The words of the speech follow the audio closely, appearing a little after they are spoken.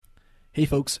Hey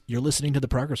folks, you're listening to the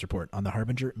Progress Report on the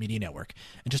Harbinger Media Network.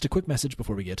 And just a quick message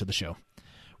before we get to the show.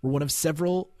 We're one of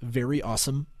several very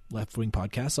awesome left-wing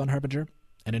podcasts on Harbinger,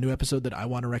 and a new episode that I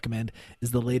want to recommend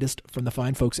is the latest from the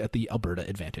fine folks at the Alberta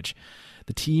Advantage.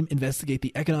 The team investigate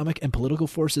the economic and political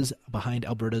forces behind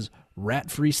Alberta's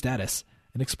rat-free status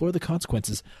and explore the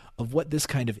consequences of what this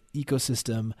kind of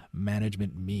ecosystem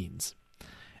management means.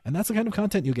 And that's the kind of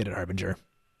content you'll get at Harbinger.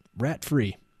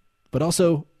 Rat-free, but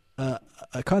also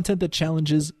a content that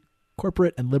challenges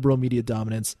corporate and liberal media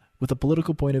dominance with a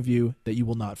political point of view that you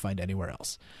will not find anywhere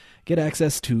else. Get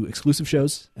access to exclusive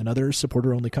shows and other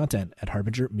supporter-only content at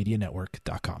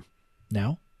harbingermedianetwork.com.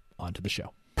 Now, on to the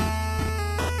show.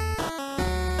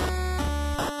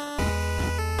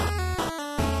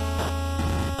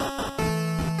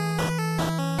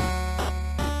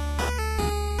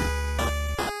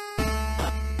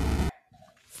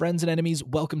 Friends and enemies,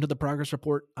 welcome to the Progress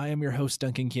Report. I am your host,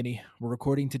 Duncan Kinney. We're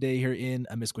recording today here in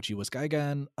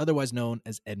Amiskwaciwâskahikan, otherwise known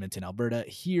as Edmonton, Alberta,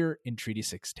 here in Treaty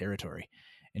 6 territory.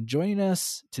 And joining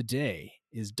us today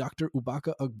is Dr.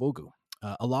 Ubaka Ogbogu,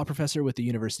 a law professor with the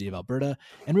University of Alberta,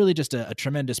 and really just a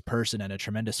tremendous person and a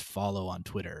tremendous follow on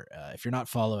Twitter. If you're not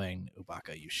following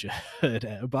Ubaka, you should.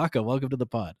 Ubaka, welcome to the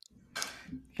pod.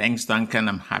 Thanks, Duncan.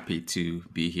 I'm happy to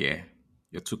be here.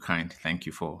 You're too kind. Thank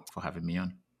you for having me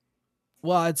on.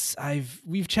 Well,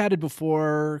 we've chatted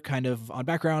before, kind of on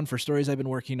background for stories I've been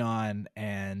working on,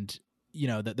 and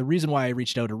the reason why I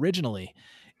reached out originally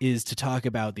is to talk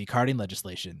about the carding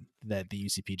legislation that the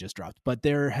UCP just dropped. But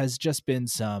there has just been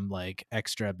some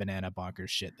extra banana bonkers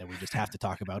shit that we just have to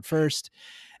talk about first,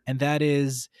 and that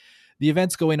is the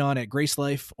events going on at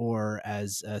GraceLife, or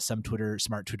as some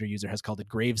smart Twitter user has called it,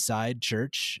 Graveside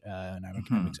Church, and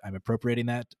I'm appropriating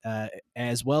that,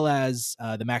 as well as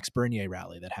the Max Bernier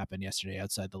rally that happened yesterday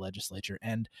outside the legislature.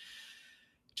 And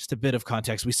just a bit of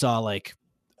context, we saw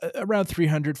around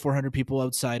 300, 400 people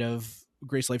outside of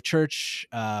GraceLife Church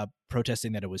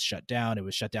protesting that it was shut down. It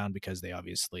was shut down because they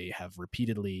obviously have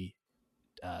repeatedly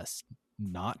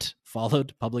not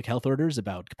followed public health orders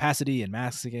about capacity and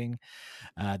masking.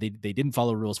 They didn't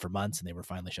follow rules for months, and they were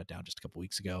finally shut down just a couple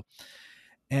weeks ago.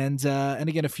 And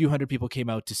again, a few hundred people came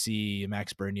out to see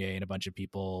Max Bernier and a bunch of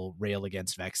people rail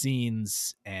against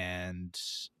vaccines and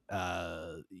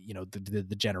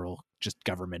the general just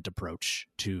government approach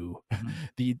to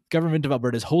the government of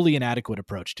Alberta's wholly inadequate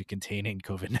approach to containing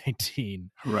COVID-19.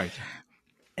 Right.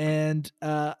 And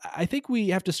I think we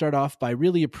have to start off by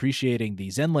really appreciating the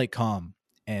Zen-like calm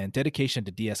and dedication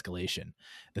to de-escalation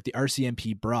that the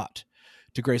RCMP brought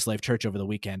to GraceLife Church over the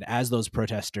weekend as those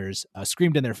protesters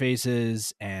screamed in their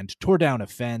faces and tore down a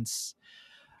fence.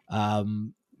 I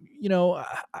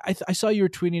saw you were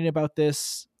tweeting about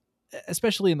this,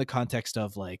 especially in the context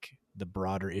of the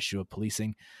broader issue of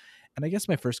policing. And I guess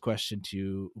my first question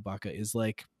to Ubaka is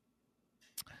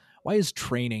why is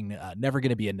training never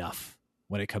going to be enough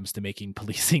when it comes to making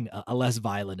policing a less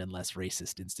violent and less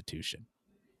racist institution?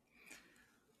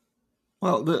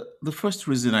 Well, the first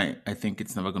reason I think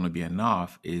it's never going to be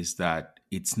enough is that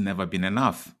it's never been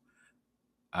enough.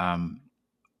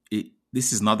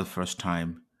 This is not the first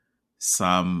time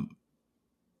some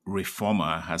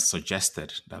reformer has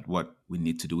suggested that what we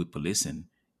need to do with policing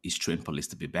is train police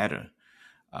to be better.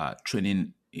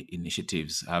 Training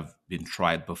initiatives have been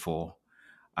tried before,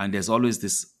 and there's always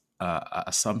this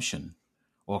assumption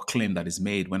or claim that is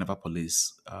made whenever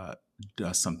police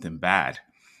does something bad,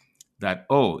 that,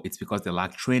 it's because they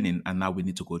lack training and now we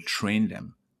need to go train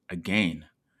them again.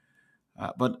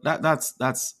 But that's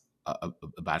a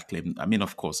bad claim. I mean,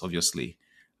 of course, obviously,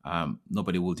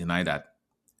 nobody will deny that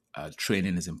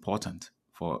training is important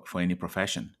for any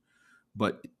profession.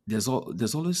 But there's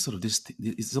always sort of this,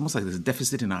 it's almost like there's a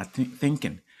deficit in our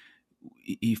thinking.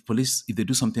 If they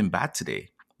do something bad today,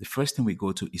 the first thing we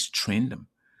go to is train them.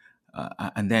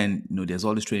 And then, there's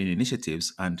all these training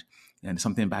initiatives and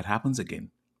something bad happens again.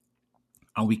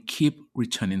 And we keep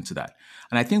returning to that.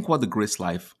 And I think what the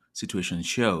GraceLife situation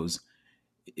shows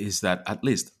is that at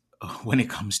least when it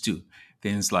comes to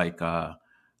things like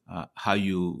how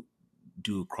you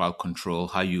do crowd control,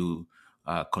 how you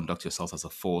conduct yourself as a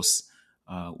force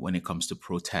when it comes to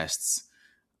protests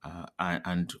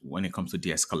and when it comes to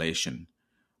de-escalation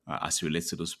as it relates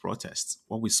to those protests,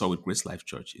 what we saw with GraceLife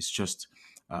Church is just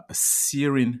a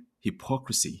searing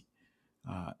hypocrisy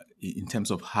in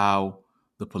terms of how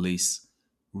the police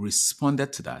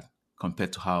responded to that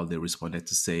compared to how they responded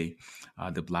to, say,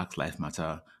 the Black Lives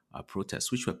Matter protests,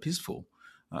 which were peaceful.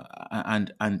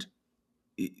 And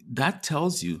that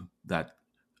tells you that,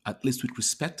 at least with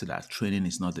respect to that, training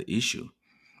is not the issue.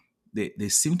 They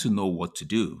seem to know what to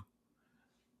do.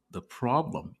 The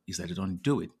problem is that they don't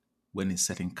do it. when it's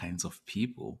certain kinds of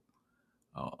people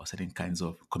or certain kinds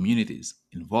of communities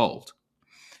involved.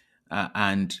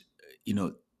 And, you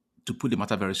know, to put the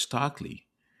matter very starkly,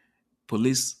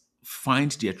 police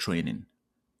find their training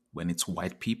when it's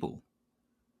white people.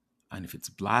 And if it's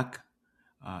black,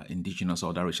 indigenous,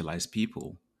 or other racialized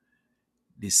people,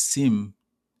 they seem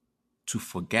to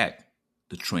forget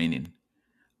the training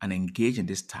and engage in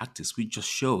these tactics, which just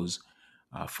shows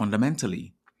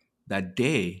fundamentally that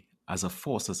they, as a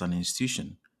force, as an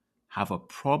institution, have a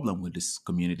problem with these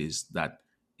communities that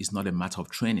is not a matter of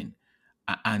training.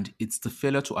 And it's the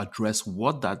failure to address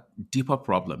what that deeper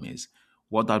problem is,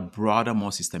 what that broader,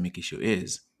 more systemic issue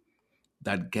is,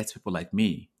 that gets people like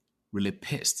me really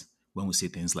pissed when we see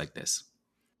things like this.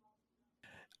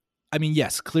 I mean,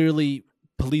 yes, clearly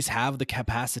police have the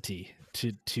capacity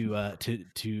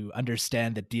to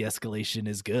understand that de-escalation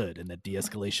is good and that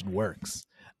de-escalation works.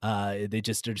 They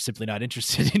just are simply not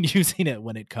interested in using it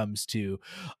when it comes to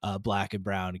Black and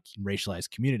brown and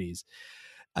racialized communities.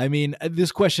 I mean,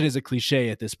 this question is a cliche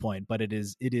at this point, but it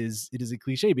is a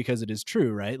cliche because it is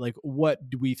true, right? Like, what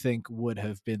do we think would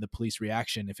have been the police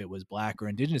reaction if it was Black or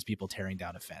indigenous people tearing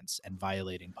down a fence and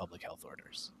violating public health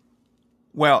orders?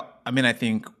 Well, I mean, I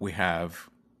think we have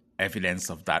evidence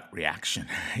of that reaction.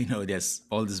 There's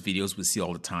all these videos we see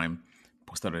all the time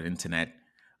posted on the internet,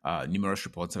 numerous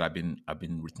reports that have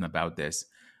been written about this.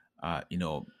 You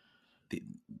know, the,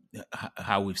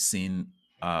 how we've seen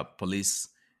police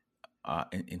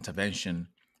intervention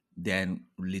then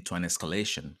lead to an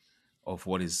escalation of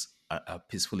what is a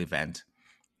peaceful event.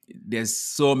 There's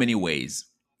so many ways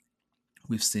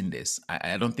we've seen this.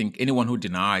 I don't think anyone who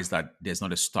denies that there's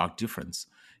not a stark difference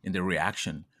in the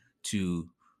reaction to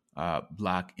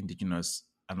Black, Indigenous,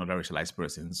 and other racialized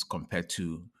persons compared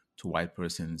to white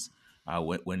persons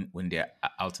when they're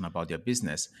out and about their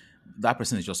business, that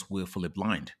person is just willfully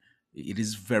blind. It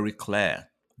is very clear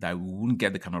that we wouldn't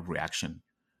get the kind of reaction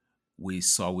we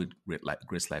saw with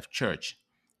Grace Life Church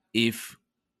if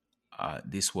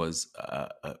this was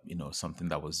something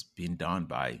that was being done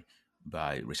by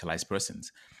racialized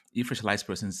persons. If racialized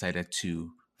persons decided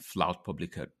to flout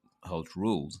public health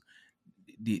rules,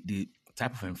 the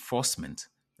type of enforcement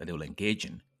that they will engage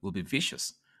in will be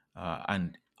vicious,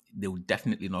 and they will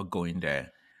definitely not go in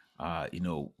there,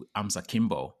 arms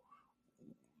akimbo,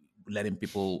 letting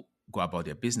people go about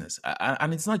their business.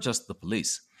 And it's not just the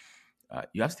police.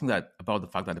 You have to think about the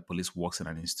fact that the police works in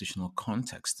an institutional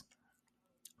context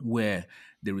where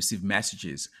they receive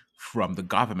messages from the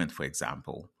government, for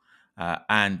example.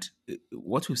 And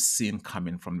what we've seen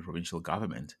coming from the provincial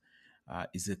government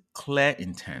is a clear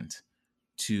intent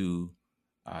to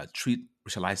treat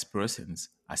racialized persons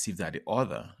as if they're the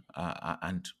other.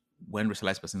 And when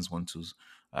racialized persons want to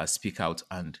speak out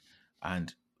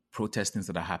and protest things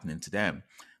that are happening to them,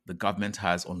 the government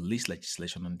has unleashed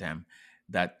legislation on them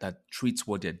that treats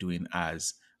what they're doing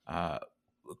as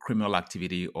criminal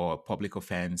activity or public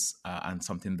offense, and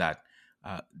something that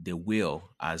they will,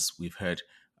 as we've heard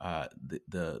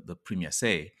the premier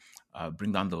say,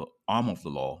 bring down the arm of the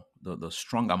law, the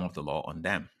strong arm of the law on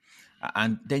them.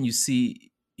 And then you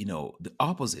see, the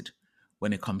opposite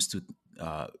when it comes to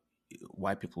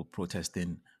white people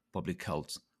protesting public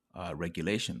health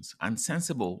regulations, and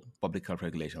sensible public health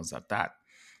regulations at that.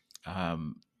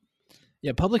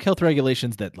 Yeah, public health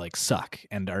regulations that like suck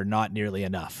and are not nearly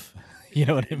enough. You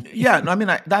know what I mean? Yeah, no, I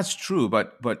mean that's true,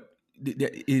 but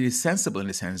it is sensible in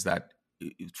the sense that,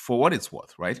 for what it's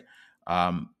worth, right?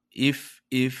 If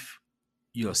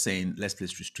you're saying let's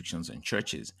place restrictions on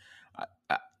churches,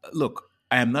 look,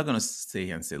 I am not going to stay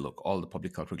here and say, look, all the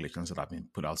public health regulations that have been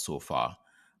put out so far,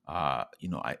 I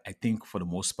think for the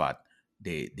most part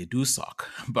they do suck.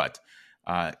 But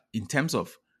in terms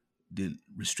of the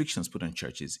restrictions put on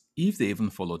churches, if they even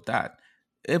followed that,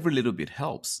 every little bit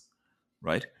helps,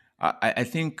 right? I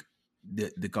think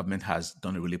the government has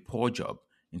done a really poor job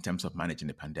in terms of managing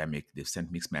the pandemic. They've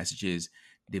sent mixed messages.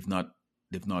 They've not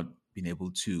been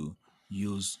able to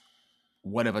use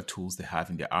whatever tools they have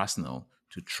in their arsenal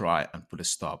to try and put a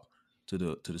stop to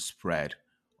the spread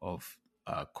of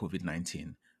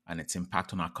COVID-19 and its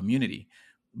impact on our community.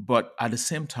 But at the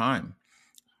same time,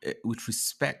 with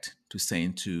respect to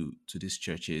saying to these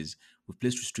churches, we've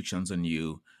placed restrictions on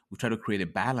you, we try to create a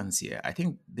balance here. I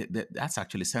think that's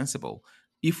actually sensible,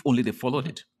 if only they followed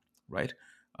it, right?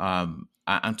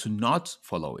 And to not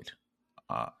follow it,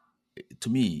 to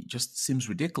me, just seems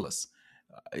ridiculous.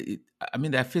 I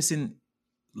mean, they're facing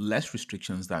less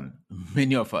restrictions than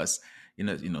many of us.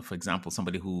 For example,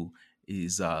 somebody who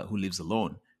lives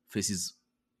alone faces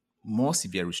more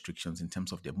severe restrictions in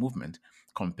terms of their movement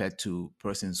compared to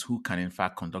persons who can in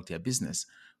fact conduct their business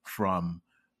from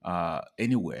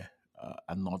anywhere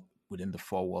and not within the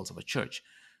four walls of a church.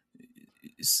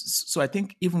 So I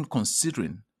think even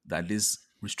considering that these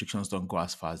restrictions don't go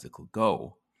as far as they could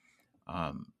go,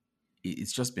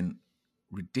 it's just been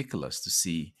ridiculous to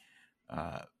see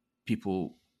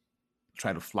people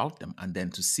try to flout them, and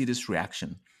then to see this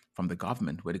reaction from the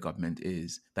government, where the government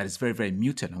is that is very, very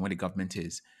muted, and where the government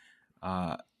is,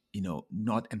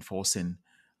 not enforcing,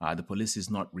 the police is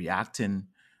not reacting,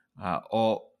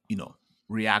 or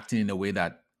reacting in a way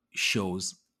that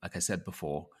shows, like I said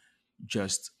before,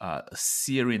 just a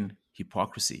searing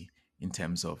hypocrisy in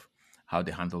terms of how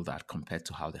they handle that compared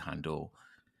to how they handle,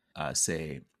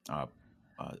 say,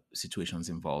 situations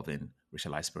involving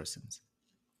racialized persons.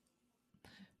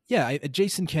 Yeah,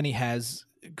 Jason Kenney has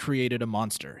created a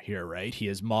monster here, right? He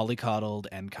is mollycoddled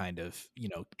and kind of,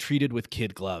 treated with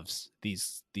kid gloves,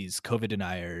 these COVID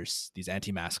deniers, these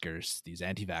anti-maskers, these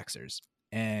anti-vaxxers.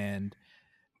 And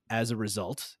as a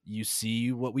result, you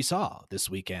see what we saw this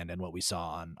weekend and what we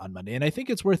saw on Monday. And I think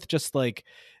it's worth just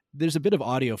there's a bit of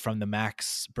audio from the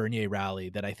Max Bernier rally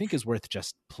that I think is worth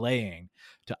just playing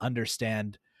to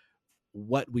understand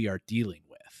what we are dealing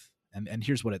with. And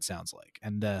here's what it sounds like.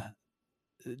 And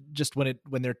just when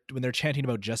they're chanting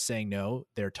about just saying no,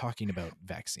 they're talking about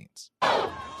vaccines.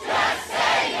 Just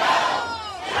say no!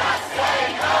 Just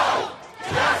say no!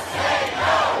 Just say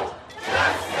no!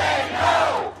 Just say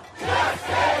no! Just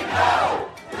say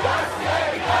no! Just say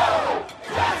no!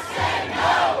 Just say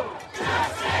no!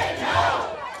 Just say no!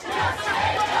 Just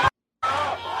say no!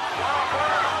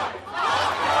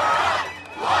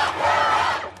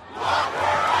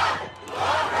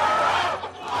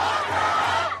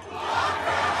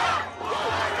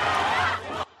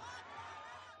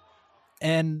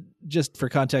 And just for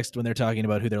context, when they're talking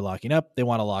about who they're locking up, they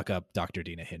want to lock up Dr.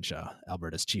 Dina Hinshaw,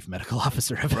 Alberta's chief medical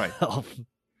officer of health.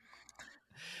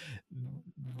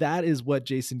 That is what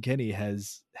Jason Kenney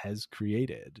has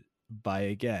created by,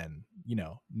 again,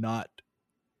 not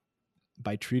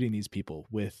by treating these people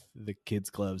with the kids'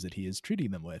 gloves that he is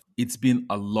treating them with. It's been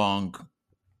a long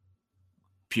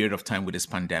period of time with this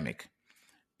pandemic.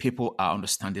 People are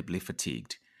understandably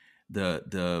fatigued.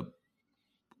 The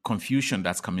confusion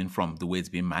that's coming from the way it's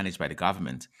being managed by the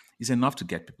government is enough to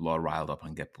get people all riled up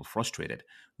and get people frustrated.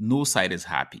 No side is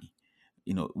happy.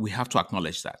 We have to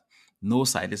acknowledge that. No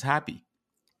side is happy.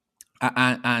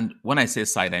 And when I say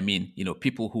side, I mean,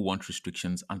 people who want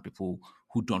restrictions and people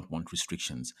who don't want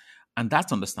restrictions. And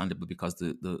that's understandable because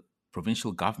the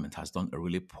provincial government has done a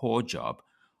really poor job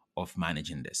of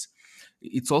managing this.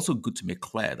 It's also good to make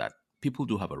clear that people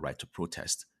do have a right to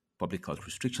protest public health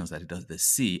restrictions that they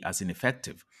see as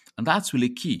ineffective. And that's really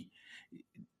key.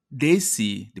 They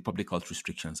see the public health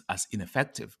restrictions as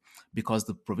ineffective because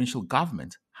the provincial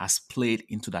government has played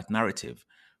into that narrative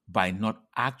by not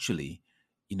actually,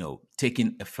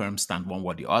 taking a firm stand one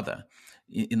way or the other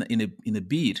in a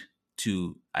bid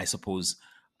to, I suppose,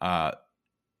 not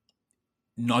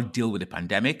deal with the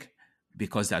pandemic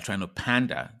because they're trying to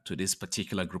pander to this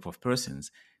particular group of persons.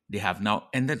 They have now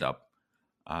ended up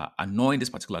annoying this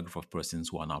particular group of persons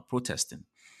who are now protesting.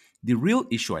 The real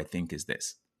issue, I think, is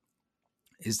this,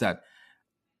 is that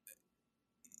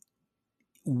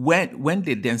when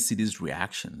they then see these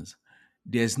reactions,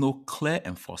 there's no clear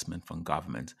enforcement from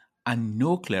government and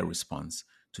no clear response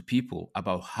to people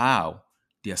about how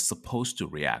they are supposed to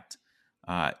react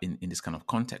in this kind of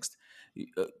context.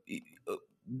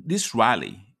 This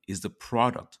rally is the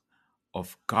product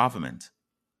of government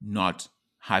not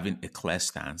having a clear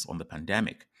stance on the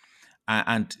pandemic.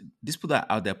 And these people that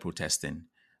are out there protesting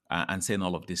and saying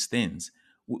all of these things,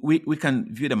 we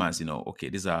can view them as, okay,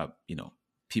 these are,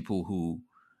 people who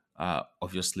are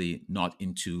obviously not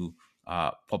into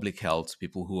public health,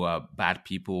 people who are bad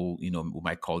people, we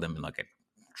might call them like a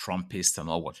Trumpist and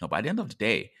all what. But at the end of the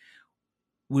day,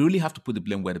 we really have to put the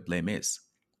blame where the blame is.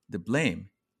 The blame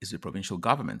is the provincial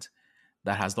government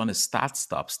that has done a start,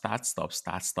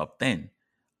 stop then,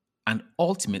 and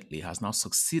ultimately has now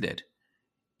succeeded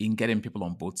in getting people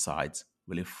on both sides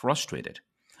really frustrated.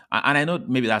 And I know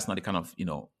maybe that's not the kind of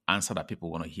answer that people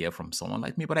want to hear from someone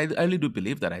like me, but I really do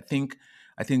believe that I think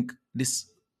this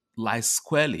lies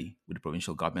squarely with the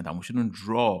provincial government, and we shouldn't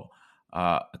draw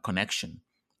a connection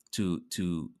to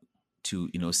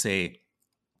say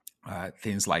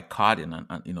things like carding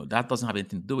and that doesn't have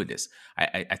anything to do with this.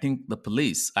 I think the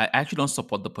police. I actually don't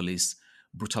support the police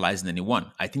brutalizing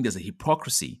anyone. I think there's a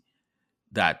hypocrisy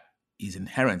that is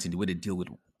inherent in the way they deal with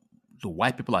the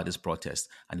white people at this protest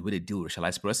and the way they deal with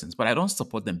racialized persons. But I don't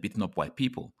support them beating up white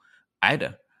people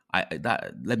either.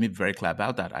 Let me be very clear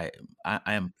about that. I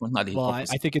am not the Well, I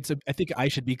hypocrisy. think I think I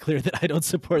should be clear that I don't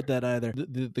support that either.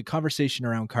 The conversation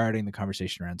around carding, the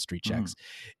conversation around street checks,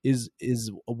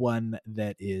 is one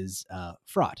that is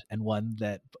fraught, and one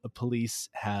that police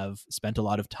have spent a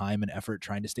lot of time and effort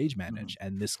trying to stage manage.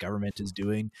 And this government is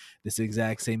doing this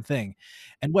exact same thing.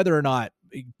 And whether or not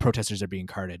protesters are being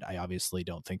carded, I obviously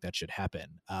don't think that should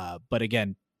happen. But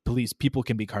again, people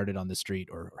can be carded on the street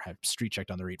or have street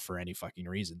checked on the street for any fucking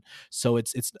reason. So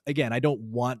it's again, I don't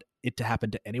want it to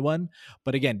happen to anyone,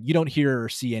 but again, you don't hear or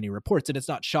see any reports, and it's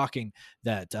not shocking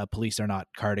that police are not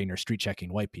carding or street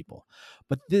checking white people.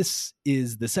 But this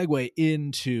is the segue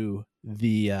into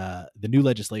the new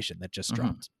legislation that just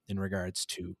dropped in regards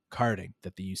to carding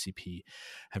that the UCP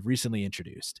have recently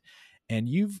introduced. And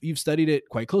you've studied it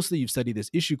quite closely. You've studied this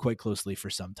issue quite closely for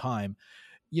some time.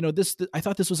 You know, I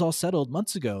thought this was all settled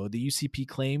months ago. The UCP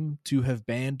claimed to have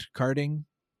banned carding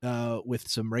with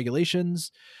some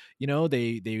regulations. You know,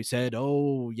 they said,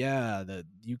 oh yeah,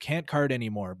 you can't card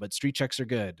anymore, but street checks are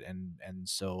good, and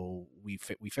so we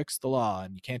fixed the law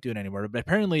and you can't do it anymore. But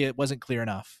apparently it wasn't clear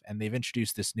enough, and they've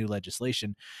introduced this new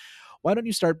legislation. Why don't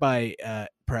you start by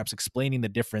perhaps explaining the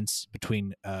difference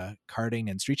between carding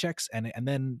and street checks, and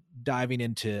then diving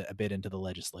into the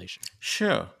legislation?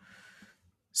 Sure.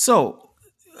 So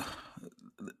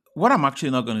what I'm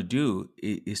actually not going to do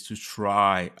is to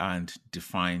try and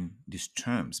define these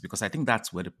terms, because I think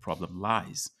that's where the problem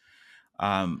lies.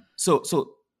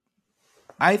 So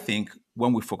I think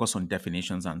when we focus on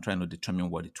definitions and trying to determine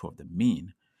what the two of them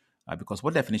mean, because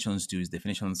what definitions do is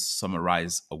definitions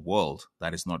summarize a world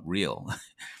that is not real.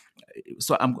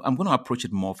 So I'm going to approach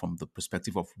it more from the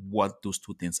perspective of what those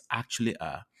two things actually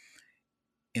are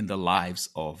in the lives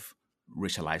of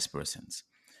racialized persons.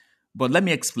 But let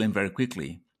me explain very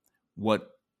quickly what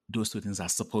those two things are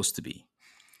supposed to be.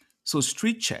 So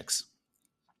street checks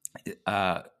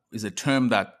is a term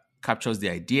that captures the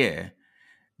idea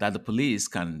that the police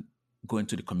can go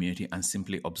into the community and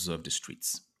simply observe the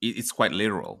streets. It's quite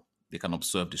literal. They can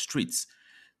observe the streets.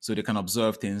 So they can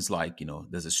observe things like,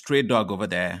 there's a stray dog over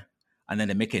there, and then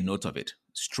they make a note of it.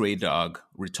 Stray dog,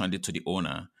 returned it to the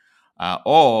owner.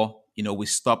 Or, we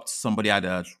stopped somebody at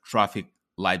a traffic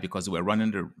light because they were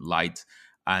running the light,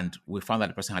 and we found that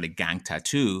the person had a gang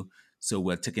tattoo. So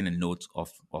we're taking a note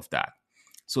of that.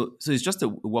 So it's just a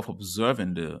way of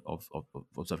observing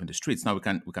observing the streets. Now we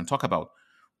can talk about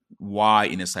why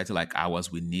in a society like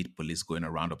ours we need police going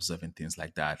around observing things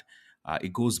like that.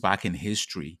 It goes back in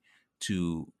history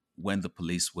to when the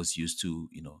police was used to,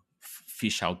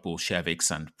 fish out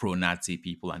Bolsheviks and pro-Nazi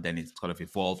people, and then it sort of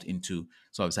evolved into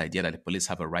sort of this idea that the police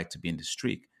have a right to be in the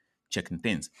street checking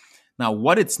things. Now,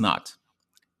 what it's not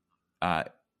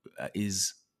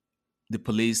is the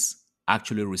police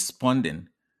actually responding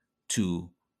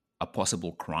to a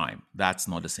possible crime. That's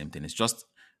not the same thing. It's just,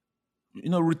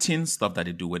 routine stuff that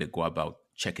they do where they go about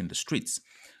checking the streets.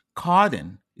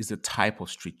 Carding is a type of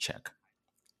street check.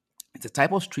 It's a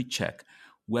type of street check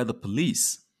where the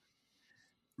police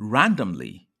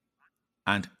randomly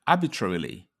and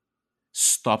arbitrarily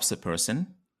stops a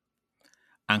person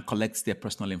and collects their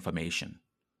personal information.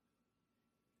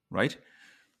 Right?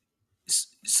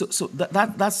 So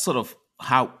that's sort of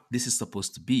how this is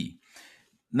supposed to be.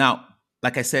 Now,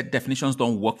 like I said, definitions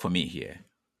don't work for me here.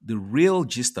 The real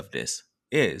gist of this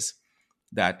is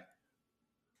that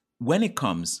when it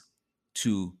comes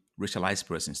to racialized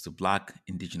persons, to Black,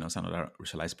 Indigenous, and other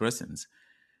racialized persons,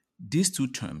 these two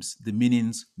terms, the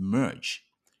meanings merge.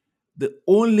 The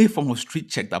only form of street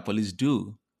check that police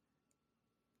do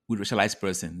with racialized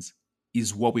persons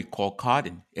is what we call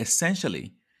carding.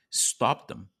 Essentially, stop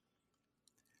them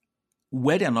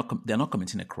where they're not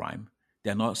committing a crime.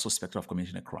 They're not suspected of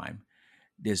committing a crime.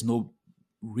 There's no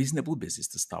reasonable basis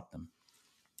to stop them,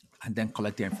 and then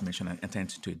collect their information and enter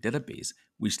into a database,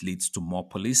 which leads to more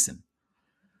policing.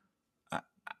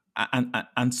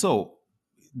 And so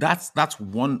that's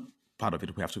one part of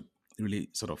it we have to really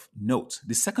sort of note.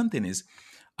 The second thing is,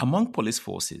 among police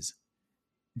forces,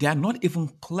 they are not even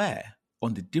clear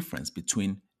on the difference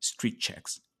between street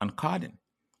checks and carding.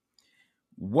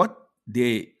 What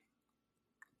they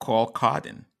call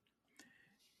carding,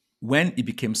 when it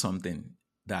became something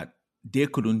that they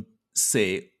couldn't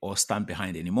say or stand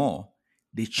behind anymore,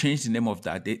 they changed the name of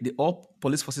that. All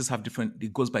police forces have different.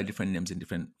 It goes by different names in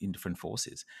different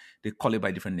forces. They call it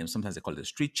by different names. Sometimes they call it a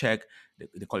street check.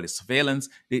 They call it surveillance.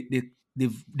 They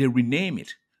rename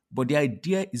it, but the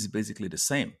idea is basically the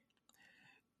same.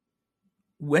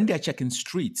 When they're checking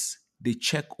streets, they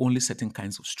check only certain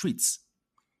kinds of streets.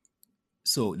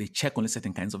 So they check only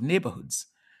certain kinds of neighborhoods.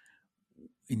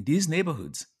 In these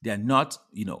neighborhoods, they are not,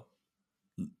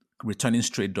 returning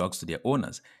stray dogs to their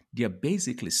owners. They are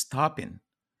basically stopping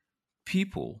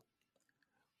people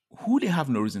who they have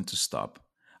no reason to stop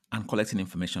and collecting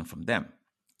information from them.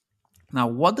 Now,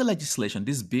 what the legislation,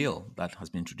 this bill that has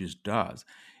been introduced does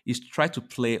is try to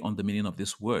play on the meaning of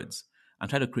these words and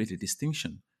try to create a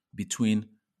distinction between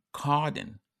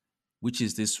carding, which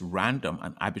is this random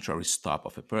and arbitrary stop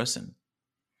of a person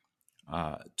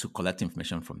to collect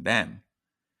information from them,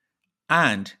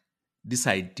 and this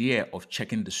idea of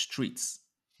checking the streets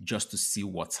just to see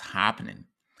what's happening.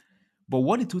 But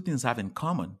what the two things have in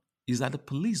common is that the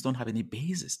police don't have any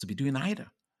basis to be doing either,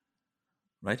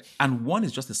 right? And one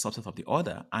is just a subset of the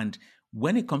other. And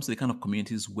when it comes to the kind of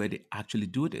communities where they actually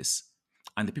do this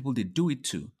and the people they do it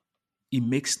to, it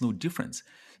makes no difference.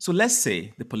 So let's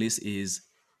say the police is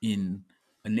in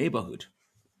a neighborhood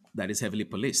that is heavily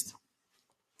policed,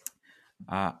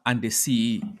 and they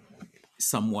see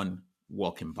someone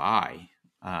walking by,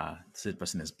 say the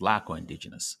person is black or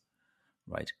indigenous,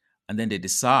 right? And then they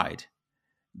decide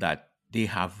that they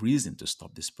have reason to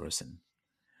stop this person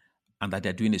and that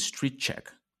they're doing a street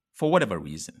check for whatever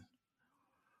reason.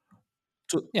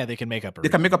 So Yeah, they can make up a they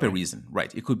reason. can make up a reason,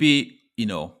 right? It could be,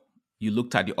 you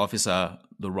looked at the officer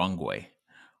the wrong way,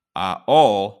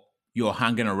 or you're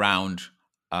hanging around,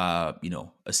 a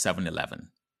 7-Eleven,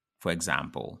 for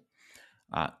example.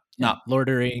 Now,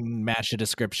 Loitering, match a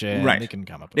description. right. They can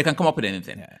come up with They can come up with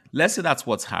anything. Yeah. Let's say that's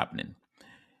what's happening.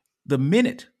 The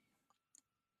minute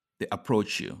they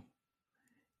approach you,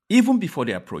 even before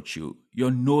they approach you,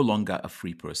 you're no longer a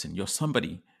free person. You're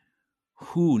somebody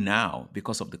who now,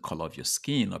 because of the color of your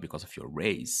skin or because of your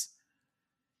race,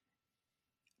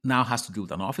 now has to deal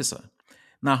with an officer.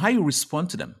 Now, how you respond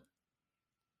to them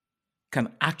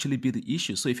can actually be the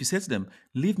issue. So if you say to them,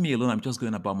 leave me alone, I'm just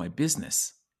going about my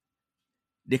business,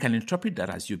 they can interpret that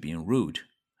as you being rude.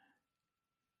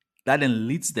 That then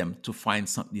leads them to find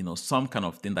some kind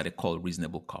of thing that they call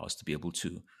reasonable cause to be able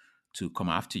to come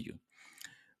after you.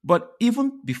 But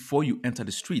even before you enter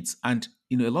the streets, and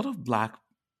a lot of Black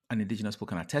and indigenous people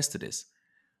can attest to this,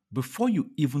 before you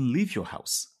even leave your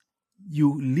house,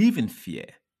 you live in fear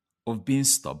of being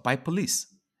stopped by police.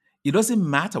 It doesn't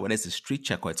matter whether it's a street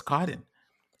check or it's carding.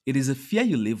 It is a fear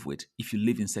you live with if you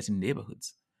live in certain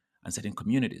neighborhoods and certain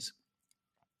communities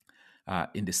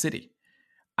in the city.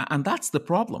 And that's the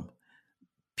problem.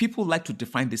 People like to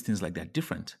define these things like they're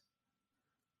different.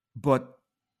 But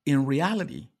in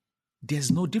reality,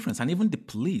 there's no difference. And even the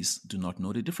police do not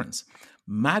know the difference.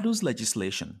 Madu's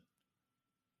legislation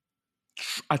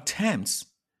attempts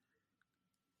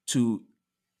to,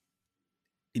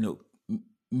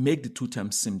 make the two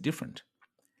terms seem different.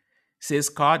 Says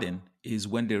carding is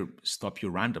when they stop you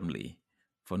randomly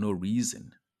for no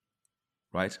reason,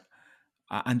 right?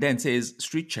 And then says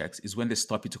street checks is when they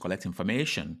stop you to collect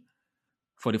information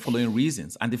for the following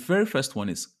reasons. And the very first one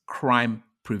is crime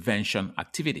prevention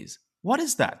activities. What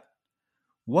is that?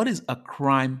 What is a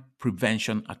crime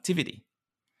prevention activity?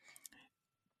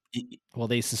 Well,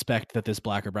 they suspect that this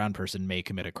Black or brown person may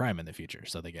commit a crime in the future,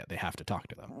 so they have to talk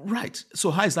to them. Right.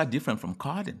 So how is that different from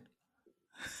carding?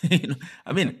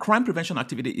 Crime prevention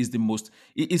activity is the most.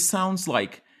 It sounds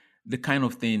like the kind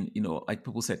of thing, like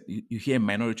people said, you hear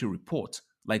Minority Report,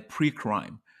 like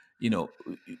pre-crime.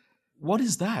 What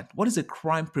is that? What is a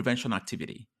crime prevention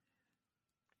activity?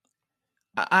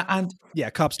 And yeah,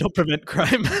 cops don't prevent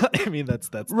crime. I mean, that's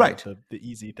right. the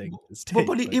easy thing to state.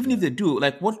 But even if they do,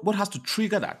 like what has to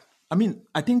trigger that?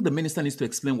 I think the minister needs to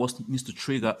explain what needs to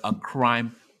trigger a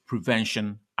crime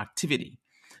prevention activity.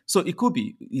 So it could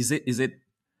be, is it,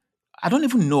 I don't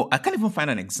even know. I can't even find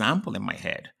an example in my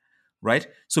head, right?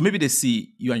 So maybe they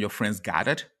see you and your friends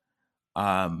gathered.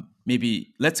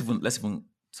 Maybe let's even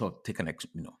sort of take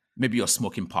maybe you're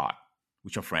smoking pot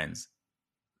with your friends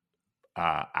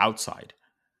outside.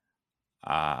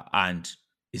 And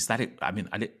is that it?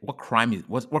 What crime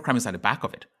is at the back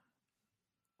of it?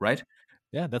 Right?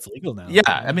 Yeah, that's legal now.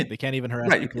 Yeah, they can't even harass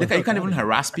right, people. you can't even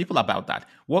harass people about that.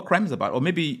 What crime is about? Or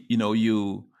maybe,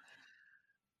 you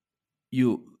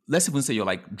let's even say you're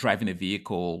like driving a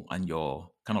vehicle and you're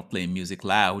kind of playing music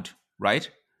loud, right?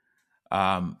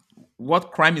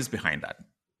 What crime is behind that?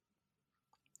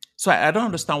 So I don't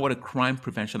understand what a crime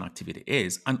prevention activity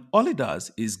is. And all it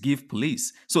does is give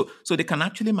police, so they can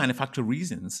actually manufacture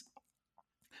reasons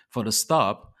for the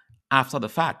stop after the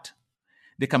fact.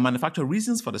 They can manufacture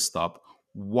reasons for the stop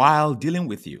while dealing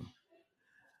with you.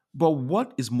 But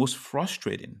what is most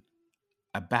frustrating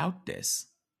about this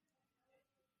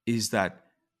is that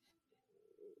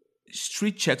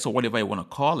street checks, or whatever you want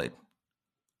to call it,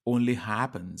 only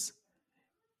happens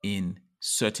in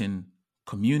certain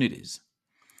communities.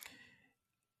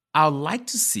 I'd like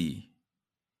to see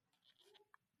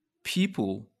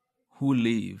people who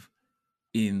live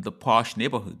in the posh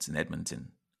neighborhoods in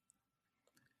Edmonton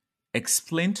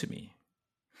explain to me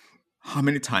how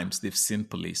many times they've seen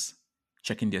police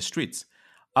checking their streets.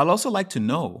 I'd also like to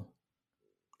know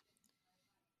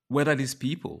whether these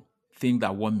people think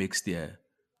that what makes their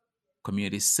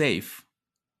community safe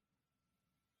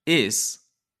is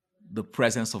the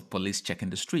presence of police checking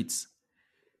the streets.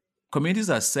 Communities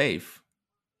are safe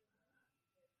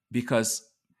because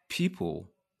people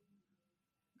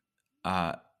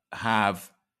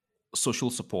have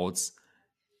social supports,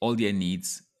 all their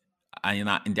needs, and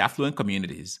in the affluent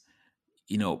communities,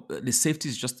 the safety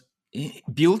is just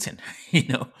built in, you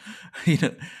know, you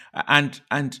know,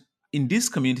 and in these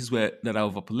communities that are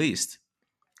overpoliced,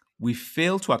 we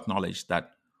fail to acknowledge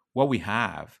that what we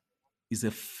have is a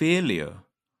failure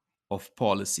of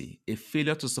policy, a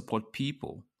failure to support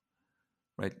people,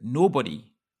 right?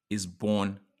 Nobody is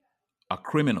born a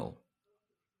criminal.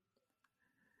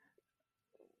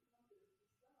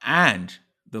 And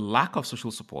the lack of social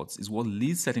supports is what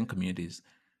leads certain communities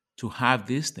to have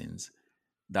these things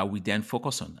that we then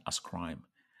focus on as crime.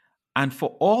 And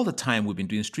for all the time we've been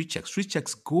doing street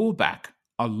checks go back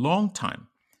a long time.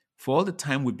 For all the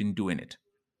time we've been doing it,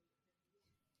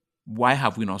 why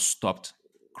have we not stopped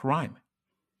crime?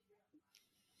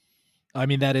 I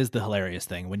mean, that is the hilarious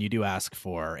thing when you do ask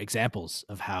for examples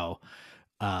of how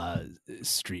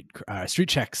street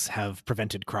checks have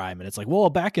prevented crime, and it's like, well,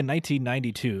 back in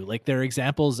 1992, like their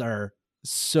examples are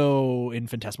so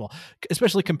infinitesimal,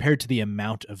 especially compared to the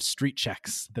amount of street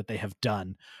checks that they have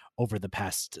done over the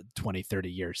past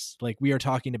 20-30 years. Like, we are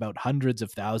talking about hundreds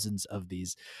of thousands of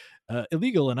these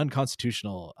illegal and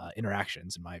unconstitutional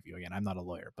interactions, in my view. Again, I'm not a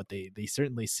lawyer, but they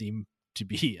certainly seem to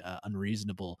be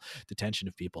unreasonable detention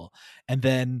of people. And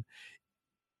then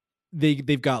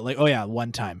they've got like, oh yeah,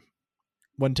 one time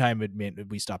it meant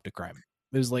we stopped a crime.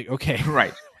 It was like, okay,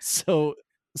 Right. so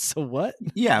what?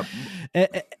 Yeah.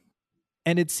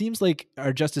 And it seems like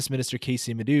our Justice Minister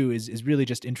Kaycee Madu is really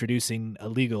just introducing a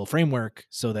legal framework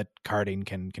so that carding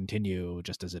can continue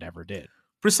just as it ever did.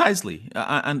 Precisely.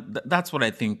 And that's what I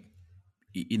think,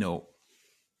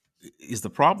 is the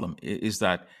problem, is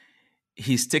that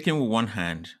he's taking with one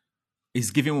hand,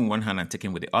 he's giving with one hand and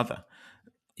taking with the other.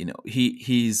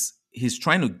 He's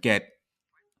trying to get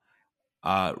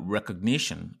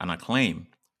recognition and acclaim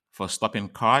for stopping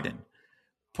carding.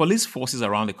 Police forces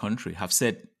around the country have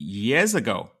said years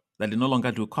ago that they no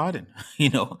longer do carding.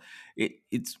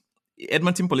 It's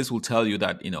Edmonton police will tell you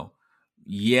that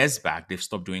years back they've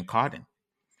stopped doing carding.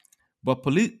 But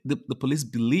the police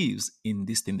believes in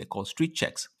this thing they call street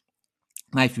checks.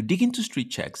 Now, if you dig into street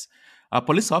checks,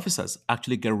 police officers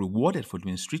actually get rewarded for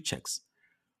doing street checks,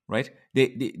 right?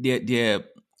 Their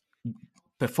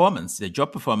performance, their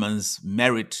job performance,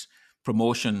 merit,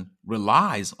 promotion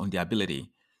relies on their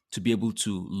ability to be able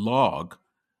to log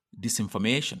this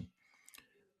information.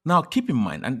 Now, keep in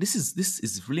mind, and this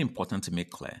is really important to make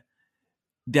clear,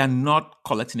 they are not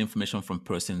collecting information from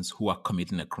persons who are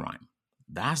committing a crime.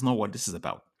 That's not what this is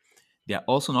about. They are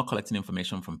also not collecting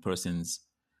information from persons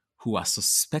who are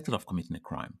suspected of committing a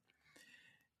crime.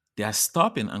 They are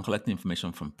stopping and collecting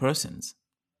information from persons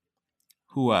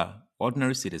who are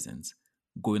ordinary citizens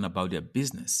going about their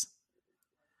business.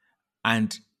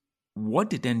 And what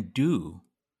they then do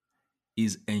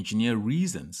is engineer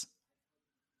reasons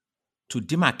to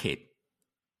demarcate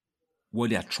what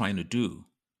they are trying to do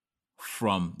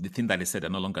from the thing that they said they're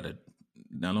no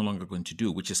longer going to do,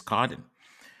 which is carding.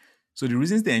 So the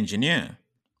reasons they engineer,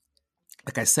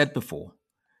 like I said before,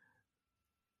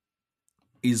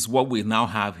 is what we now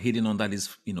have hidden under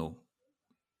this,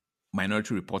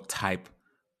 Minority Report type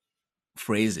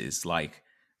phrases like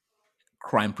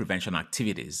crime prevention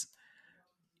activities,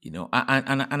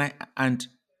 and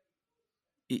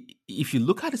if you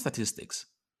look at the statistics,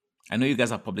 I know you guys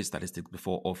have published statistics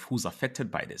before of who's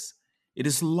affected by this. It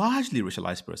is largely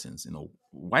racialized persons.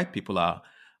 White people are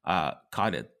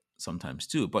carded sometimes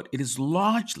too, but it is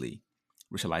largely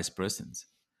racialized persons.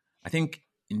 I think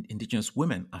Indigenous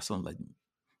women are some like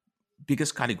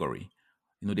biggest category.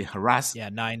 They harass. Yeah,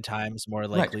 9 times more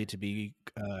likely to be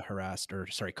harassed or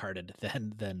carded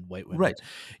than white women. Right.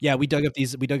 Yeah, we dug up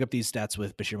these stats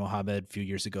with Bashir Mohammed a few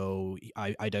years ago.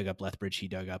 I dug up Lethbridge, he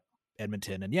dug up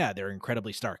Edmonton, and yeah, they're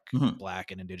incredibly stark. Mm-hmm.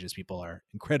 Black and Indigenous people are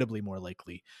incredibly more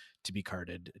likely to be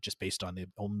carded just based on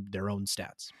their own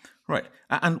stats. Right.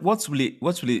 And what's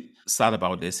really sad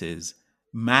about this is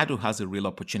Madu has a real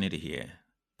opportunity here.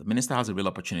 The minister has a real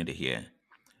opportunity here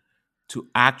to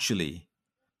actually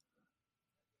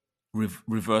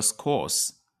reverse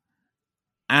course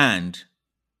and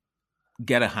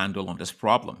get a handle on this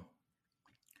problem.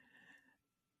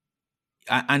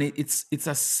 and it's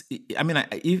I mean,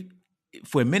 if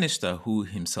for a minister who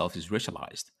himself is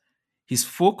racialized, his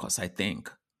focus, I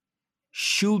think,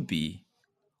 should be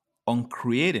on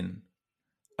creating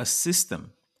a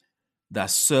system that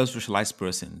serves racialized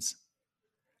persons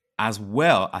as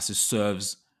well as it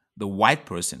serves the white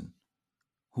person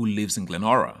who lives in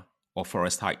Glenora or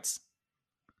Forest Heights.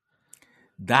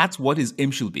 That's what his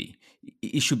aim should be.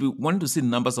 It should be wanting to see the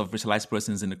numbers of racialized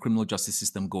persons in the criminal justice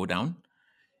system go down.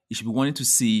 It should be wanting to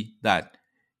see that,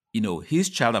 his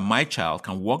child and my child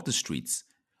can walk the streets,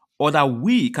 or that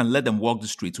we can let them walk the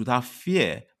streets without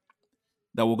fear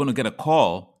that we're going to get a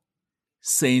call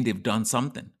saying they've done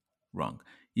something wrong.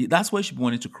 That's what you should be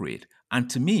wanting to create. And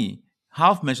to me,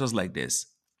 half measures like this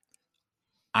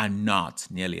are not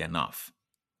nearly enough.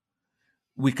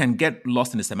 We can get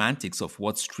lost in the semantics of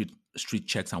what's street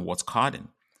checks and what's carding.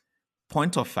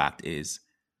 Point of fact is,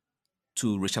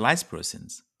 to racialized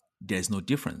persons, there's no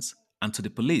difference. And to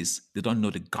the police, they don't know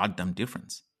the goddamn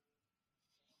difference.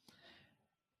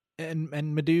 And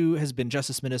Madu has been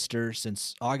justice minister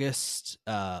since August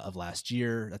of last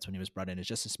year. That's when he was brought in as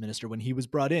justice minister. When he was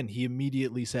brought in, he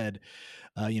immediately said,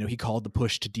 he called the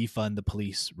push to defund the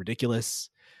police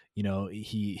ridiculous.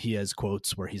 He has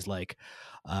quotes where he's like,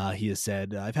 he has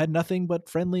said, "I've had nothing but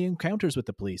friendly encounters with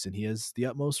the police, and he has the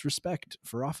utmost respect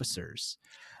for officers."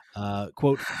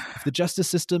 Quote, "If the justice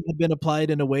system had been applied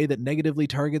in a way that negatively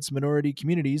targets minority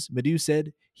communities," Madu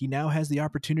said, "he now has the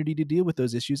opportunity to deal with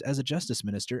those issues as a justice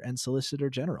minister and solicitor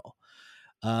general."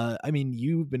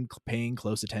 You've been paying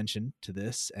close attention to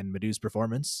this and Madu's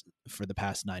performance for the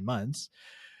past 9 months.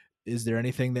 Is there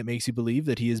anything that makes you believe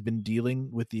that he has been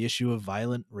dealing with the issue of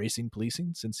violent racing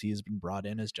policing since he has been brought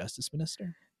in as justice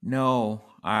minister? No,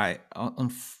 I'm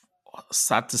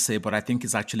sad to say, but I think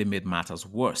it's actually made matters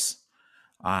worse.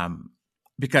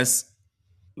 Because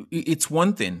it's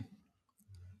one thing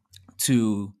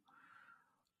to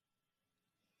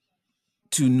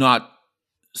not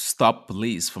stop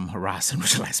police from harassing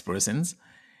racialized persons.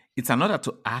 It's another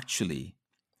to actually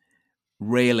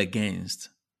rail against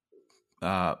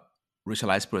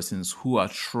racialized persons who are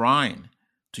trying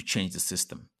to change the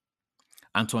system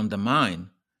and to undermine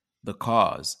the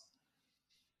cause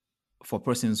for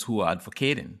persons who are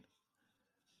advocating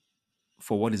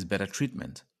for what is better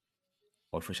treatment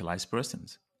of racialized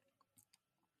persons.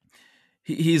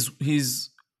 His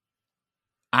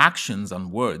actions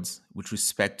and words with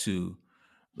respect to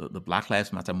the Black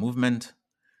Lives Matter movement,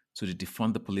 to the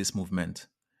defund the police movement,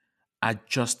 are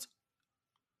just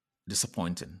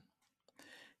disappointing.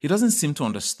 He doesn't seem to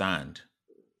understand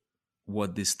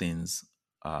what these things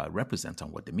represent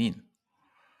and what they mean.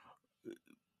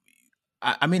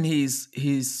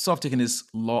 He's sort of taking this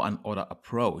law and order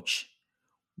approach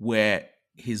where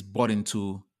he's bought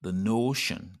into the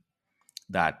notion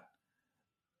that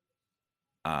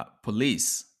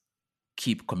police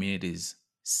keep communities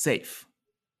safe,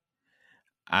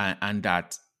 and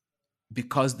that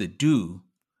because they do,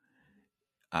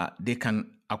 they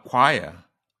can acquire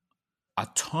a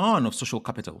ton of social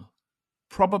capital,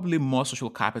 probably more social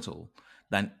capital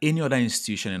than any other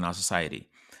institution in our society,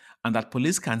 and that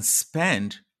police can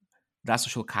spend that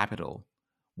social capital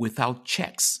without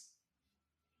checks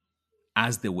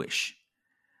as they wish.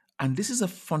 And this is a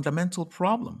fundamental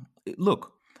problem.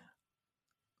 Look,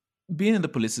 being in the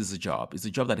police is a job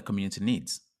that the community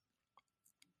needs.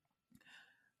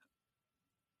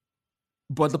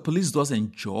 But the police does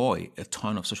enjoy a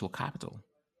ton of social capital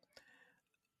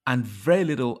and very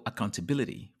little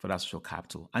accountability for that social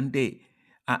capital. And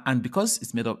because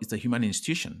it's a human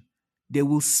institution, they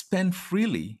will spend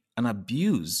freely and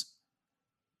abuse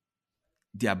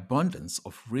the abundance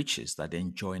of riches that they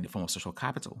enjoy in the form of social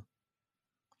capital.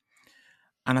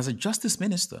 And as a justice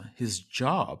minister, his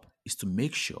job is to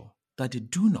make sure that they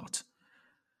do not.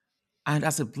 And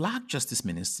as a Black justice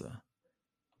minister,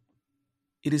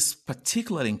 it is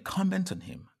particularly incumbent on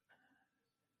him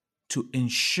to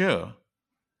ensure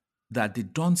that they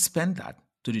don't spend that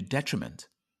to the detriment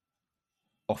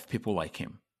of people like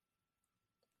him.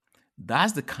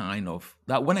 That's the kind of,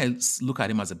 that when I look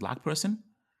at him as a Black person,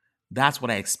 that's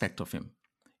what I expect of him.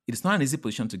 It's not an easy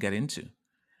position to get into.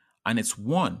 And it's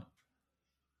one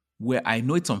where I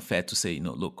know it's unfair to say,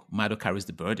 look, Madu carries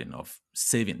the burden of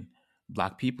saving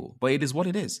Black people, but it is what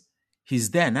it is. He's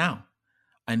there now,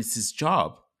 and it's his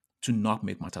job to not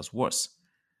make matters worse.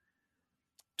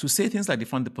 To say things like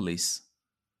defund the police,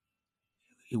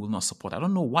 he will not support. I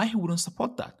don't know why he wouldn't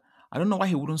support that. I don't know why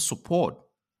he wouldn't support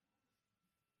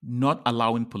not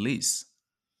allowing police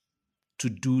to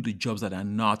do the jobs that are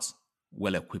not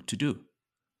well equipped to do.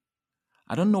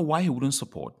 I don't know why he wouldn't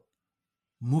support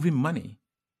moving money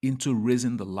into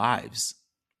raising the lives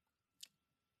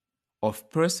of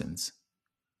persons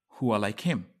who are like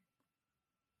him.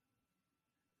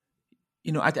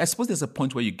 I suppose there's a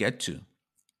point where you get to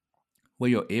where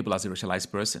you're able, as a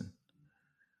racialized person,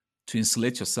 to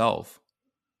insulate yourself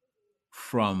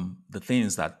from the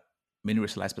things that many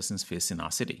racialized persons face in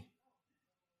our city.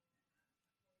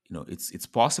 It's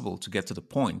possible to get to the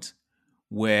point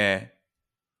where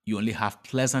you only have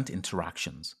pleasant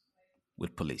interactions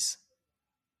with police.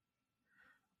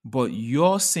 But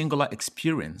your singular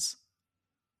experience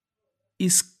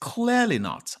is clearly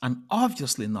not and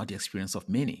obviously not the experience of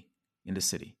many in the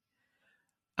city.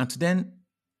 And to then,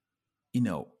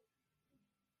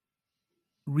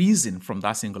 reason from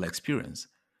that single experience,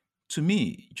 to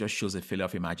me, just shows a failure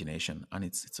of imagination. And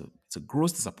it's a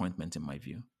gross disappointment in my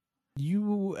view.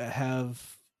 You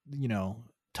have,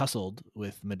 tussled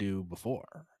with Madu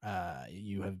before.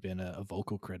 You have been a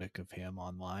vocal critic of him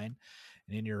online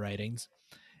and in your writings.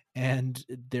 And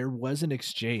there was an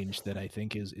exchange that I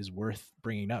think is worth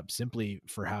bringing up simply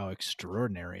for how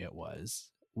extraordinary it was,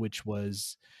 which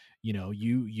was,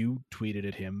 you tweeted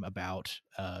at him about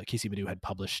Kaycee Madu had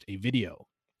published a video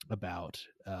about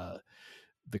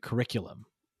the curriculum.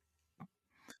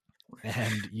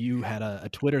 And you had a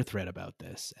Twitter thread about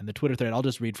this. And the Twitter thread, I'll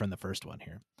just read from the first one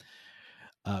here.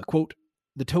 Quote,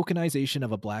 "The tokenization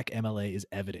of a black MLA is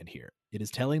evident here. It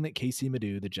is telling that Kaycee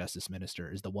Madu, the justice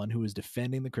minister, is the one who is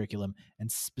defending the curriculum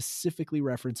and specifically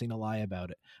referencing a lie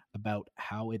about it, about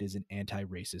how it is an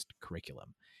anti-racist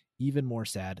curriculum. Even more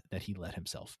sad that he let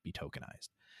himself be tokenized."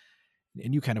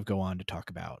 And you kind of go on to talk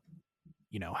about,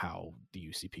 how the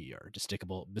UCP are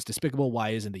despicable. Why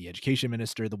isn't the education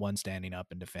minister the one standing up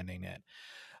and defending it?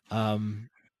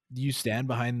 Do you stand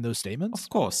behind those statements? Of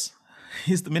course.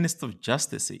 He's the Minister of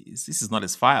Justice. This is not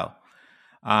his file.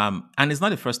 And it's not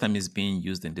the first time he's being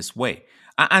used in this way.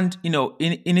 And,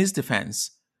 in his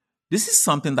defense, this is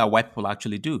something that white people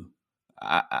actually do.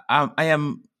 I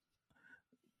am,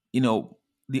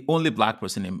 the only black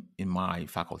person in my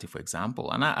faculty, for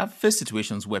example. And I've faced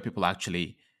situations where people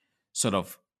actually sort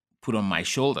of put on my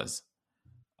shoulders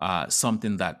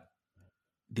something that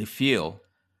they feel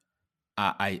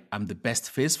I'm the best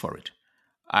face for it.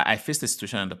 I faced a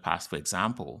situation in the past, for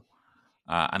example,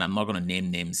 and I'm not going to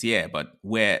name names here, but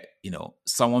where,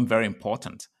 someone very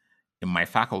important in my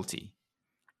faculty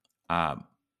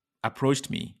approached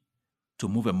me to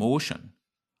move a motion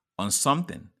on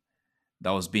something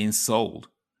that was being sold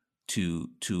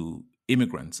to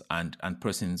immigrants and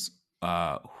persons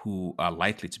who are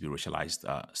likely to be racialized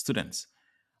students.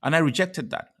 And I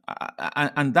rejected that.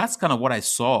 And that's kind of what I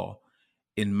saw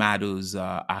in Madu's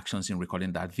actions in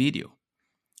recording that video.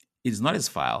 It's not his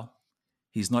file.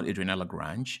 He's not Adriana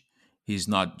Lagrange. He's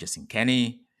not Jason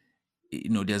Kenney.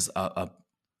 There's a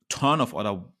ton of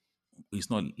other, he's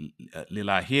not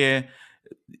Lila here.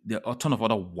 There are a ton of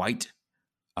other white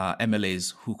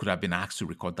MLAs who could have been asked to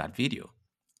record that video.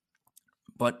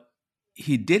 But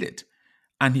he did it,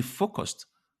 and he focused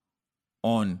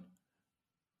on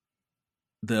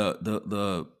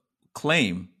the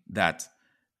claim that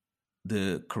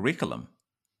the curriculum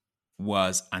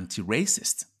was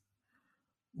anti-racist,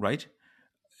 right?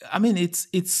 I mean, it's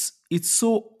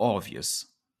so obvious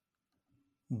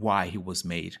why he was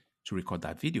made to record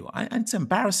that video, and it's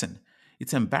embarrassing.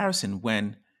 It's embarrassing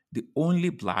when the only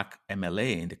black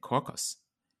MLA in the caucus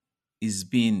is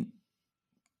being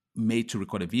made to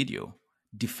record a video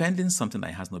defending something that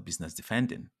he has no business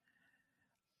defending,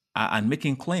 and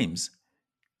making claims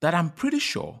that I'm pretty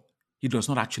sure he does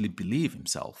not actually believe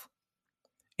himself.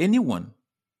 Anyone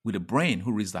with a brain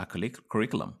who reads that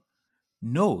curriculum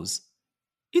knows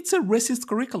it's a racist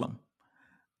curriculum.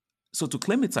 So to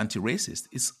claim it's anti-racist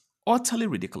is utterly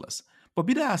ridiculous. But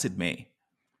be that as it may,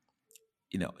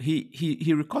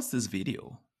 he records this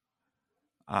video.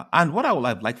 And what I would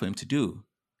have liked for him to do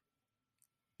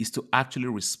is to actually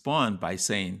respond by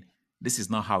saying, this is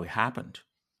not how it happened.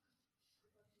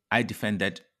 I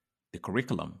defended the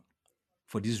curriculum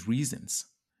for these reasons.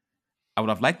 I would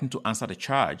have liked him to answer the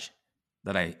charge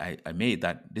that I made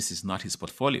that this is not his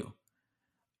portfolio.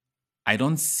 I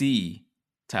don't see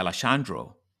Tyler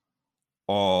Shandro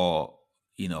or,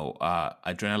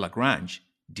 Adriana Lagrange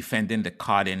defending the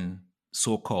Cardin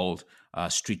so-called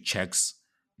street checks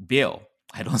bill.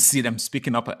 I don't see them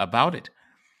speaking up about it.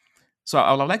 So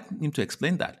I would like him to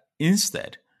explain that.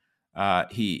 Instead,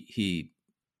 he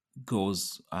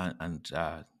goes and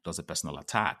does a personal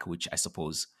attack, which I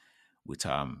suppose with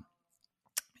UCP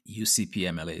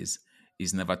MLAs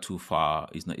is never too far.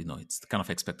 It's not, it's the kind of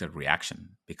expected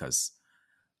reaction because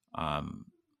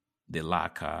they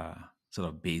lack sort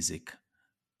of basic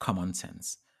common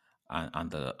sense,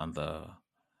 and they're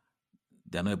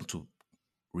not able to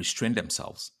restrain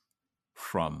themselves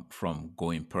from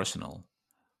going personal,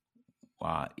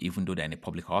 even though they're in a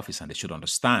public office, and they should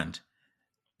understand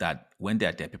that when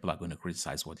they're there, people are going to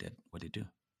criticize what they do.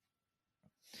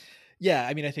 Yeah,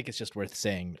 I mean, I think it's just worth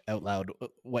saying out loud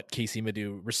what Kaycee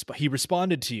Madu he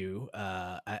responded to you,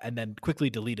 and then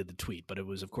quickly deleted the tweet, but it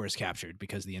was of course captured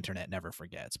because the internet never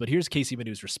forgets. But here's Kaycee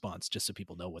Madu's response, just so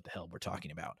people know what the hell we're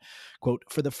talking about. Quote,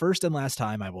 "For the first and last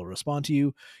time, I will respond to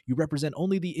you. You represent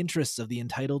only the interests of the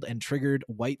entitled and triggered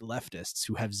white leftists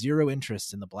who have zero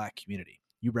interests in the Black community.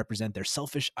 You represent their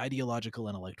selfish ideological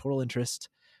and electoral interests.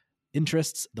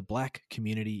 The Black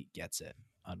community gets it."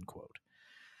 Unquote.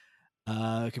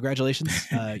 Congratulations.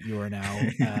 You are now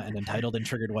an entitled and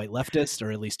triggered white leftist, or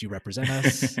at least you represent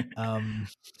us.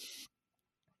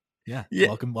 Yeah.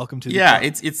 Welcome to the club.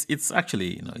 It's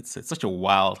actually, it's such a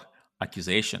wild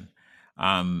accusation.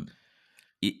 I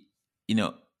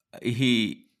don't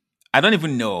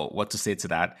even know what to say to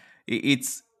that.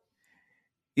 It's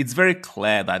very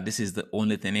clear that this is the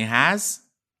only thing he has,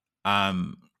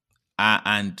 and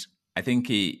I think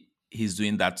he's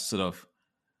doing that sort of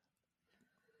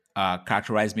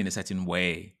characterize me in a certain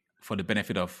way for the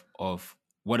benefit of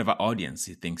whatever audience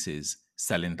he thinks is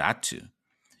selling that to.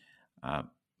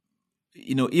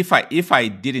 If I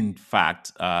did in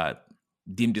fact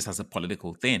deem this as a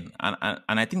political thing, and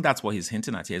I think that's what he's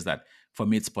hinting at here, is that for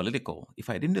me it's political. If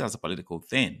I deem this as a political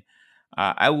thing,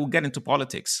 I will get into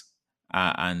politics,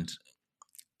 and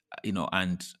I'm not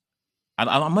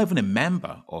even a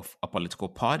member of a political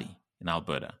party in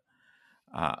Alberta.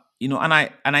 And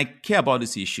I care about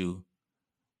this issue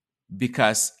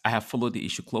because I have followed the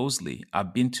issue closely.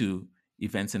 I've been to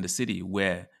events in the city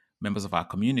where members of our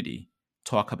community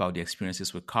talk about the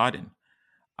experiences with carding.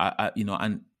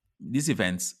 And these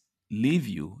events leave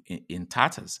you in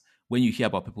tatters when you hear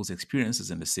about people's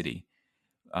experiences in the city.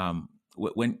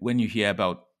 When you hear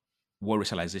about what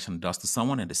racialization does to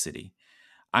someone in the city,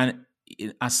 and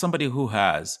as somebody who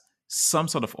has some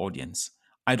sort of audience,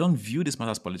 I don't view this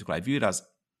matter as political. I view it as,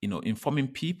 informing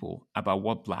people about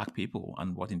what Black people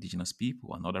and what Indigenous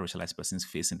people and other racialized persons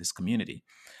face in this community.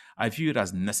 I view it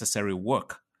as necessary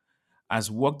work,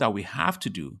 as work that we have to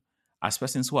do as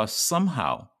persons who have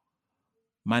somehow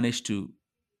managed to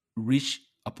reach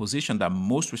a position that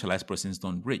most racialized persons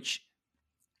don't reach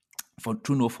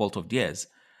through no fault of theirs.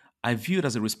 I view it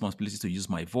as a responsibility to use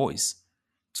my voice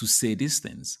to say these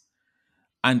things.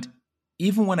 And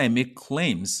even when I make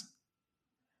claims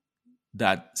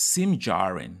that seem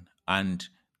jarring and,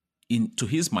 to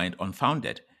his mind,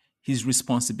 unfounded, his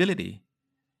responsibility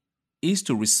is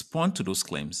to respond to those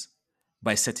claims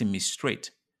by setting me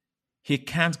straight. He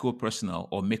can't go personal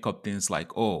or make up things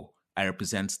like, "Oh, I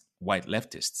represent white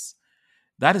leftists."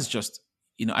 That is just,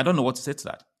 I don't know what to say to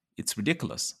that. It's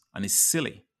ridiculous and it's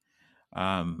silly.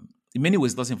 In many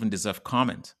ways, it doesn't even deserve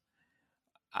comment.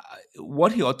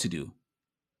 What he ought to do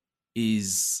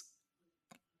is,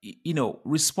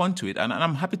 respond to it. And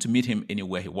I'm happy to meet him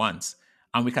anywhere he wants.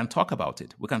 And we can talk about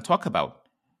it. We can talk about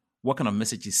what kind of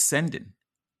message he's sending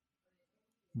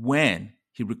when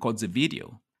he records a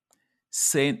video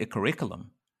saying a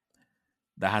curriculum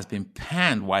that has been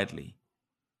panned widely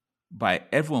by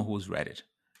everyone who's read it.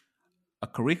 A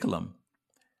curriculum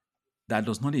that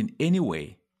does not in any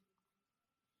way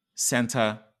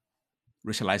center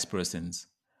racialized persons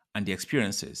and the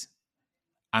experiences,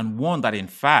 and one that in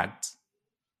fact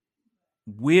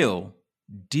will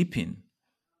deepen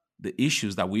the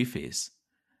issues that we face,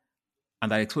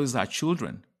 and that exposes our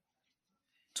children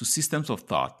to systems of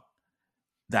thought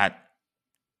that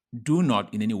do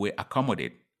not in any way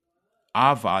accommodate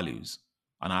our values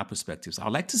and our perspectives.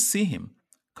 I'd like to see him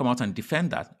come out and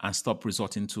defend that and stop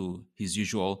resorting to his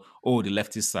usual, "Oh, the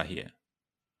leftists are here."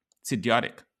 It's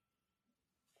idiotic.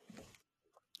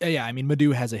 Yeah, I mean,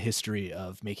 Madu has a history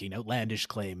of making outlandish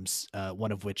claims,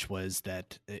 one of which was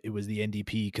that it was the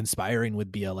NDP conspiring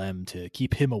with BLM to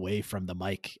keep him away from the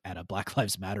mic at a Black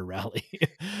Lives Matter rally,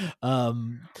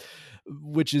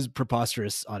 which is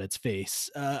preposterous on its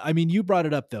face. I mean, you brought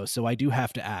it up, though, so I do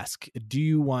have to ask, do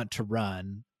you want to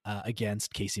run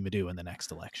against Kaycee Madu in the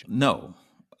next election? No,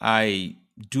 I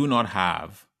do not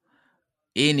have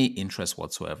any interest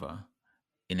whatsoever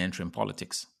in entering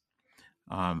politics.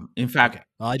 In fact, okay.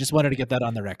 Well, I just wanted to get that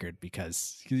on the record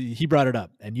because he brought it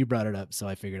up and you brought it up, so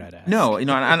I figured I'd ask. No,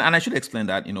 and I should explain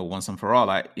that, once and for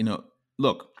all.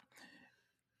 Look,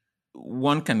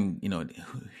 one can,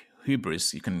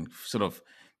 hubris. You can sort of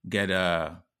get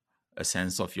a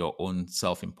sense of your own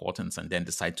self-importance and then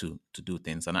decide to do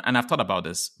things. And I've thought about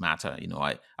this matter.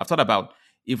 I've thought about,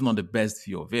 even on the best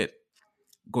view of it,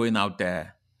 going out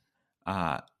there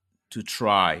to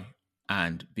try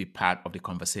and be part of the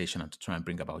conversation and to try and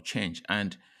bring about change.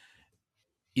 And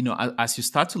as you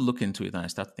start to look into it and I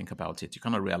start to think about it, you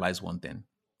kind of realize one thing.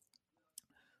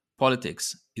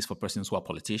 Politics is for persons who are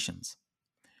politicians.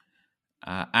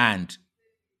 And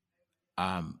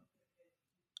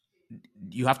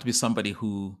you have to be somebody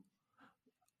who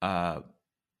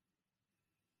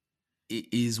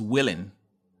is willing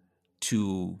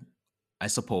to, I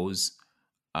suppose,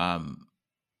 toe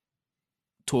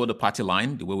the party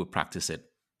line, the way we practice it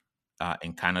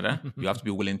in Canada. You have to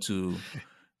be willing to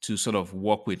sort of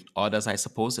work with others, I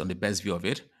suppose, on the best view of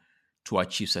it to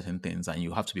achieve certain things. And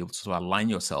you have to be able to sort of align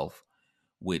yourself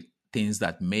with things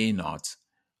that may not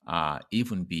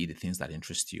even be the things that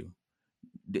interest you.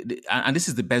 And this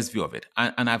is the best view of it.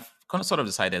 And I've kind of sort of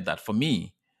decided that for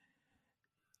me,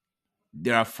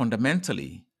 there are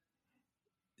fundamentally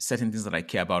certain things that I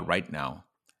care about right now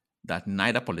that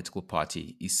neither political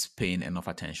party is paying enough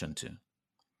attention to.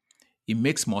 It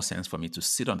makes more sense for me to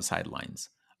sit on the sidelines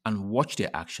and watch their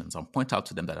actions and point out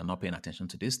to them that are not paying attention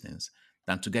to these things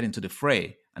than to get into the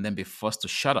fray and then be forced to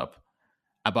shut up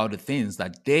about the things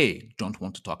that they don't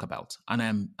want to talk about.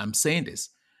 And I'm saying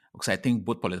this because I think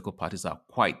both political parties are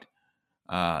quite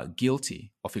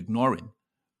guilty of ignoring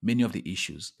many of the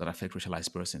issues that affect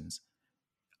racialized persons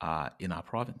in our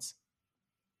province.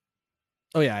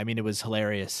 Oh, yeah. I mean, it was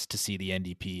hilarious to see the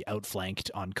NDP outflanked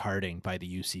on carding by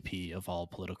the UCP of all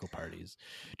political parties.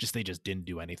 They just didn't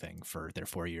do anything for their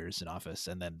 4 years in office.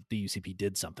 And then the UCP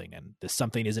did something, and this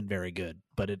something isn't very good,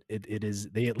 but it is,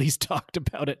 they at least talked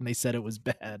about it and they said it was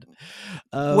bad.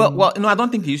 Well, no, I don't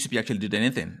think the UCP actually did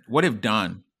anything. What they've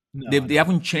done, they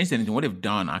haven't changed anything. What they've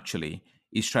done actually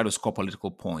is try to score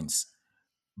political points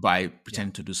by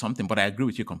pretending to do something. But I agree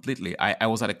with you completely. I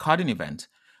was at a carding event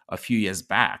a few years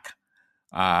back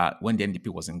when the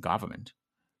NDP was in government.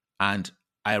 And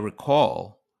I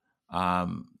recall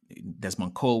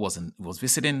Desmond Cole was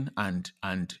visiting and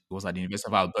it was at the University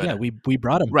of Alberta. Yeah, we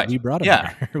brought him. Right. We brought him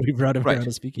there. We brought him around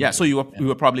to speaking. Yeah, so you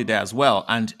were probably there as well.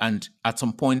 And at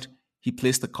some point he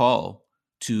placed a call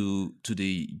to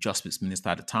the Justice Minister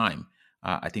at the time.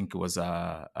 I think it was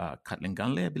Kathleen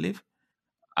Ganley, I believe.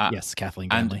 Yes, Kathleen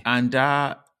Ganley.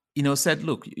 And said,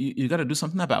 look, you got to do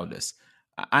something about this.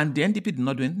 And the NDP did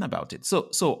not do anything about it.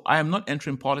 So I am not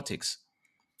entering politics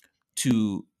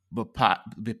to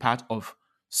be part of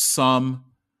some,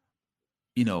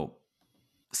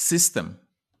 system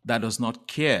that does not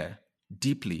care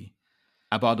deeply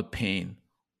about the pain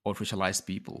of racialized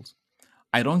peoples.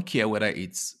 I don't care whether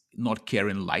it's not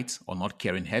caring light or not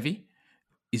caring heavy.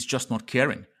 It's just not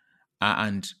caring.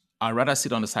 And I'd rather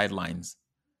sit on the sidelines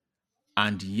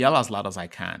and yell as loud as I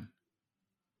can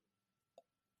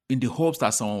in the hopes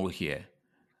that someone will hear,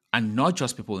 and not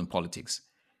just people in politics,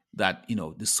 that,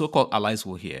 the so-called allies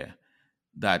will hear,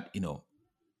 that,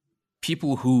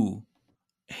 people who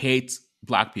hate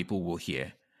Black people will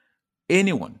hear.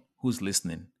 Anyone who's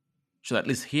listening should at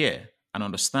least hear and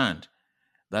understand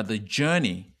that the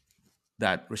journey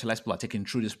that racialized people are taking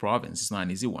through this province is not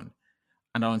an easy one.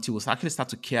 And until we actually start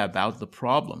to care about the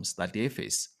problems that they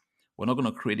face, we're not going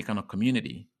to create a kind of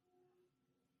community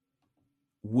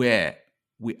where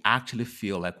we actually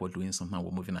feel like we're doing something and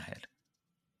we're moving ahead.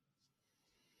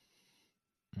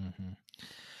 Mm-hmm.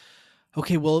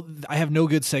 Okay, well, I have no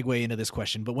good segue into this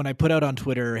question, but when I put out on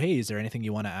Twitter, hey, is there anything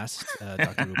you want to ask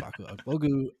Dr. Ubaka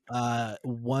Ogbogu,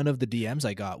 one of the DMs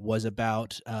I got was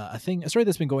about a story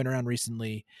that's been going around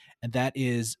recently, and that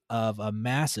is of a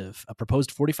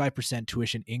proposed 45%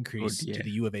 tuition increase to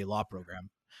the U of A law program.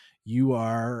 You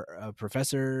are a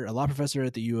law professor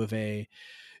at the U of A.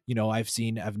 I've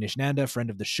seen Avnish Nanda, friend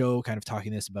of the show, kind of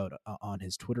talking this about on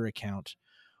his Twitter account.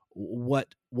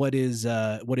 What is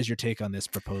your take on this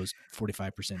proposed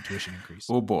 45% tuition increase?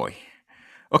 Oh boy.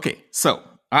 Okay, so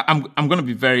I'm going to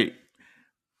be very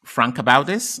frank about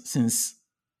this, since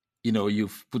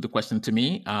you've put the question to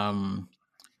me. I'm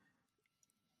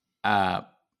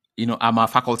a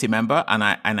faculty member, and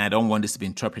I don't want this to be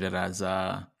interpreted as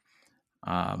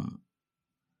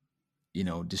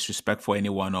disrespect for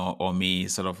anyone or me.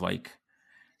 Sort of like,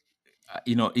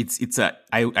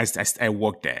 I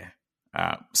work there.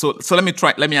 So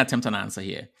let me attempt an answer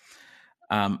here.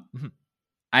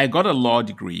 I got a law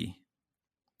degree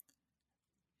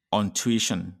on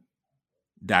tuition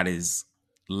that is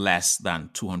less than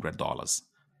 $200.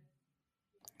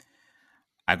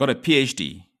 I got a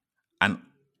PhD, and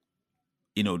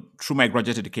through my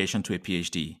graduate education to a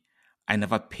PhD, I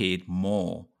never paid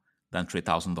more than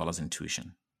 $3,000 in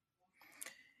tuition.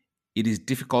 It is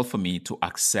difficult for me to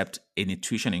accept any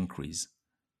tuition increase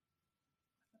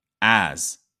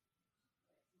as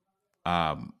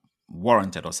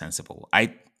warranted or sensible.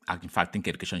 I in fact think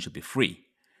education should be free.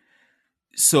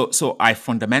 So I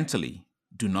fundamentally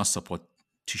do not support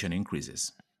tuition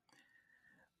increases.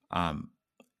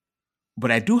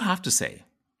 But I do have to say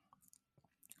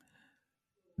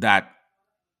that,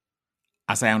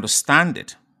 as I understand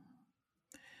it,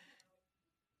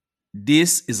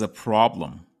 this is a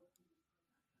problem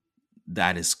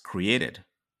that is created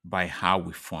by how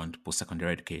we fund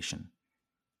post-secondary education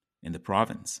in the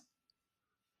province.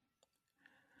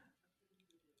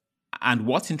 And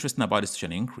what's interesting about this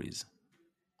tuition increase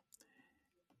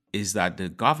is that the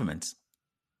government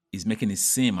is making it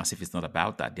seem as if it's not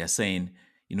about that. They're saying,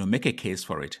 make a case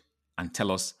for it and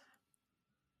tell us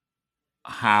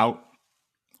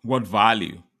what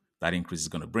value that increase is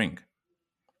going to bring.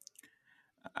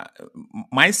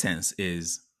 My sense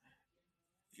is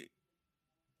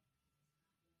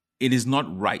it is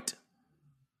not right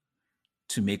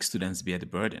to make students bear the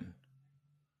burden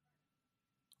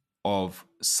of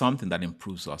something that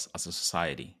improves us as a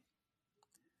society.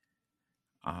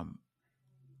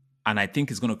 And I think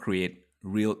it's going to create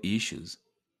real issues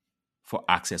for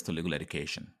access to legal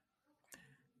education.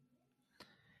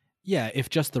 Yeah, if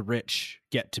just the rich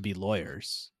get to be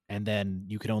lawyers, and then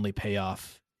you can only pay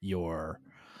off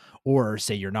or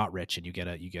say you're not rich and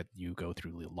you go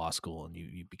through law school and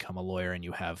you become a lawyer and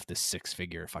you have this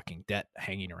 6-figure fucking debt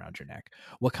hanging around your neck.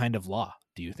 What kind of law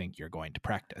do you think you're going to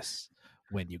practice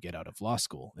when you get out of law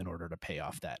school in order to pay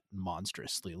off that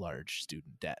monstrously large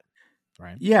student debt?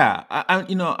 Right? Yeah,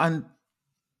 and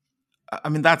I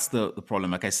mean that's the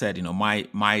problem. Like I said,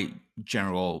 my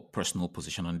general personal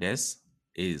position on this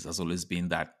has always been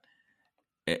that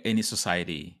any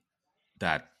society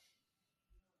that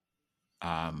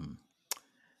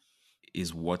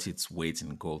is worth its weight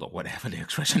in gold, or whatever the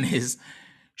expression is,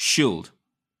 should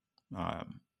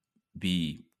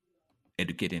be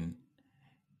educating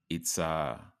its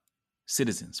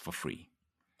citizens for free,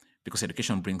 because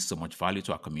education brings so much value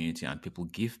to our community, and people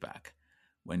give back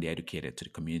when they're educated to the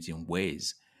community in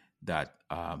ways that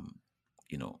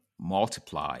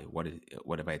multiply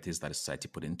whatever it is that society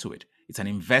put into it. It's an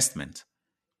investment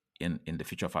in the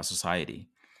future of our society,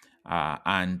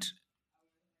 and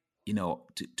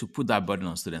to put that burden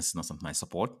on students is not something I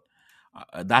support.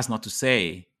 That's not to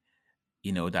say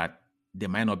that there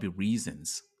might not be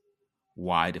reasons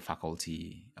why the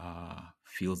faculty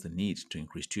feels the need to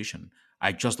increase tuition.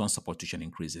 I just don't support tuition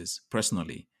increases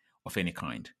personally of any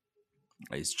kind.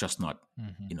 It's just not,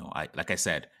 like I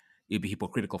said, it'd be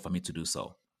hypocritical for me to do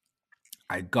so.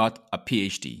 I got a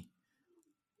PhD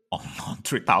on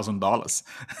 $3,000.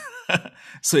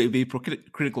 So it'd be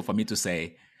hypocritical for me to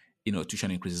say,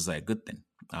 tuition increases are a good thing.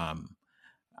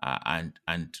 And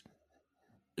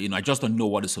I just don't know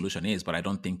what the solution is, but I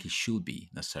don't think it should be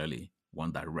necessarily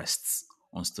one that rests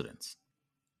on students.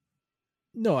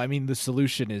 No, I mean, the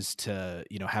solution is to,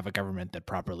 have a government that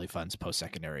properly funds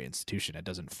post-secondary institution. It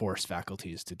doesn't force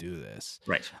faculties to do this.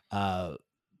 Right.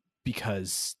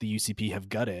 Because the UCP have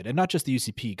gutted, and not just the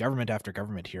UCP, government after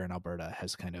government here in Alberta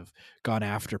has kind of gone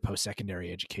after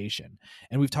post-secondary education.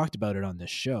 And we've talked about it on this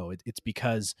show. It's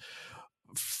because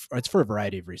it's for a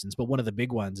variety of reasons, but one of the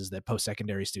big ones is that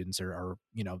post-secondary students are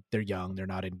they're young, they're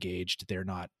not engaged, they're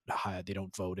not high, they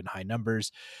don't vote in high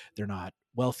numbers, they're not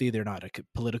wealthy, they're not a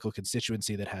political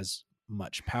constituency that has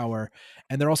much power,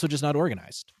 and they're also just not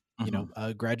organized.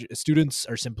 Graduate students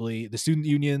are simply the student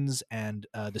unions, and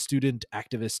the student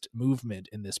activist movement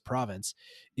in this province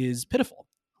is pitiful,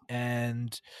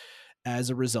 and as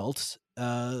a result,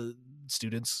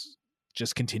 students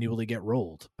just continually get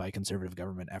rolled by conservative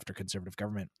government after conservative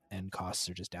government, and costs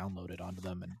are just downloaded onto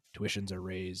them, and tuitions are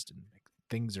raised, and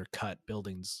things are cut,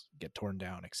 buildings get torn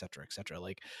down, et cetera, et cetera.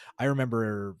 Like, I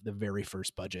remember the very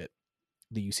first budget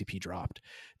the UCP dropped.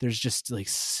 There's just like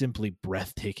simply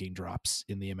breathtaking drops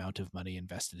in the amount of money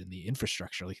invested in the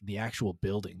infrastructure, like the actual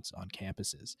buildings on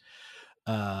campuses.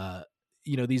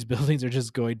 These buildings are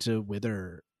just going to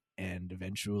wither and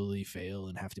eventually fail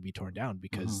and have to be torn down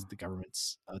because the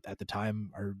governments at the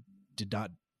time did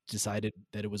not decided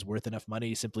that it was worth enough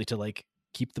money simply to like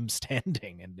keep them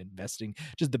standing and investing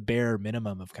just the bare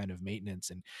minimum of kind of maintenance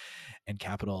and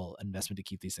capital investment to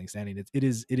keep these things standing. It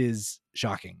is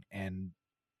shocking. And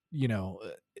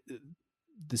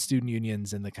the student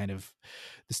unions and the kind of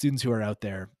the students who are out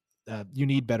there, you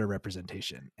need better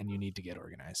representation, and you need to get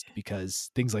organized, because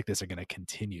things like this are going to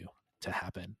continue to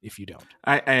happen if you don't.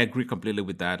 I agree completely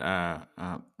with that,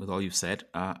 with all you've said.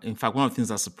 In fact, one of the things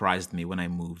that surprised me when I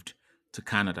moved to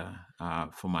Canada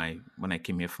when I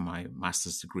came here for my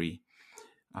master's degree,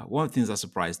 one of the things that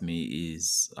surprised me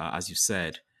is, as you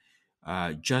said,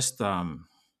 just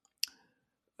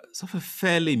sort of a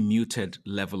fairly muted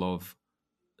level of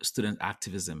student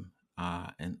activism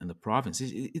in the province.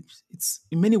 It's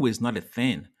in many ways not a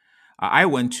thing. I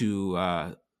went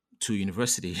to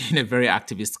university in a very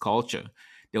activist culture.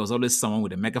 There was always someone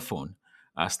with a megaphone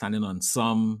standing on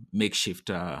some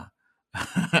makeshift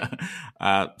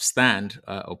stand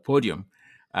or podium,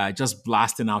 just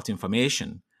blasting out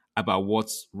information about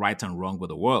what's right and wrong with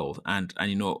the world. And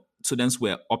students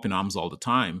were up in arms all the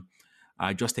time,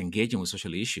 just engaging with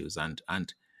social issues.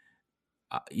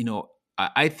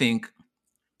 I think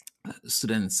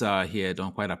students here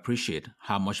don't quite appreciate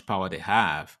how much power they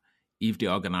have if they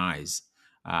organize,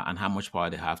 and how much power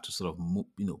they have to sort of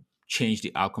change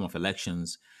the outcome of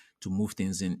elections, to move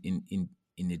things in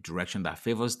a direction that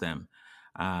favors them.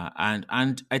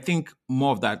 And I think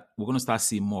more of that, we're going to start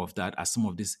seeing more of that as some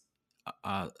of these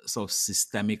sort of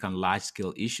systemic and large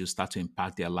scale issues start to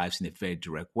impact their lives in a very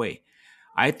direct way.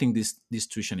 I think this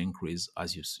tuition increase,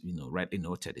 as you rightly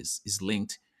noted, is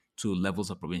linked to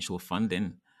levels of provincial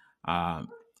funding. Um,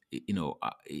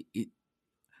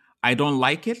 I don't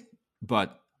like it,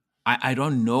 but I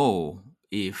don't know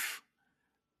if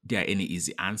there are any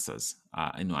easy answers.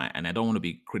 And I don't want to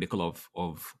be critical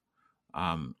of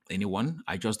anyone.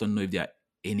 I just don't know if there are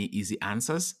any easy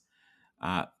answers.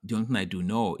 The only thing I do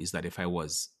know is that if I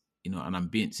was, and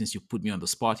since you put me on the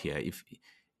spot here, if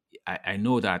I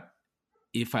know that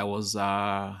if I was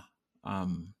a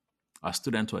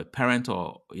student or a parent,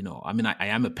 or I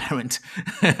am a parent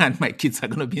and my kids are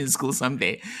going to be in school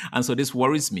someday, and so this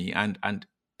worries me, and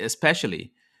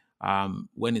especially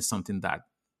when it's something that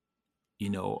is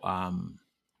going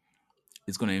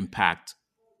to impact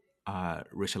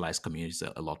racialized communities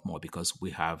a lot more, because we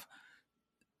have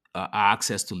our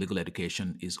access to legal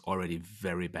education is already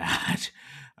very bad,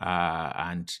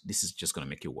 and this is just going to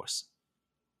make it worse.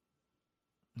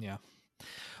 Yeah.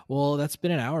 Well, that's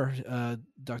been an hour,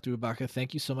 Dr. Ubaka.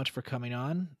 Thank you so much for coming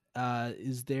on.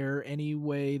 Is there any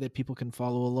way that people can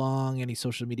follow along? Any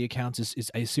social media accounts?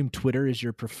 Is I assume Twitter is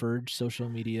your preferred social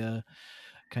media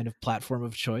kind of platform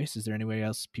of choice. Is there any way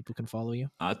else people can follow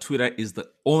you? Twitter is the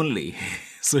only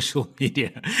social media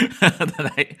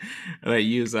that I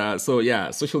use. So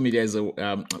yeah, social media is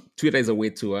Twitter is a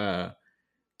way to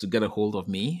get a hold of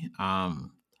me.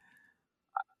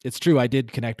 It's true. I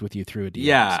did connect with you through a DM.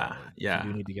 Yeah, so yeah.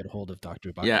 You need to get a hold of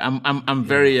Dr. Ubaka. Yeah, I'm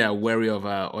very wary of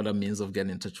other means of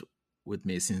getting in touch with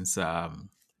me, since the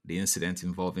incident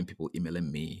involving people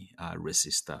emailing me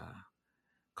racist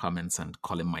comments and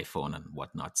calling my phone and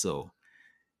whatnot. So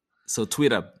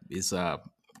Twitter is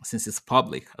since it's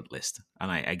public, at least,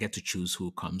 and I get to choose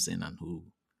who comes in and who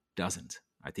doesn't.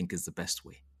 I think is the best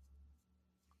way.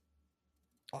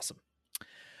 Awesome.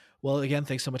 Well, again,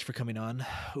 thanks so much for coming on,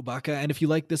 Ubaka. And if you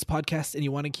like this podcast and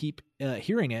you want to keep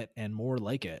hearing it and more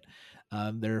like it,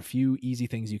 there are a few easy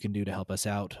things you can do to help us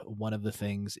out. One of the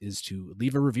things is to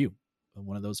leave a review.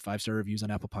 One of those 5-star reviews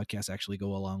on Apple Podcasts actually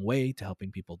go a long way to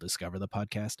helping people discover the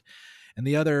podcast. And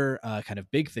the other kind of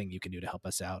big thing you can do to help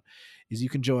us out is you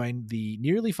can join the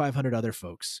nearly 500 other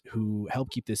folks who help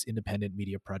keep this independent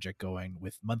media project going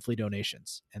with monthly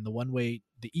donations. And the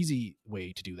easy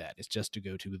way to do that is just to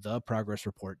go to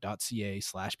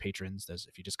theprogressreport.ca/patrons.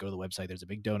 If you just go to the website, there's a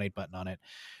big donate button on it.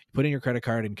 You put in your credit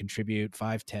card and contribute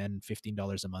 $5, $10,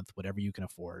 $15 a month, whatever you can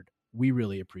afford. We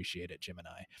really appreciate it, Jim and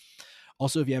I.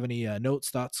 Also, if you have any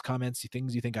notes, thoughts, comments,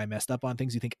 things you think I messed up on,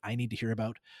 things you think I need to hear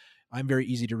about, I'm very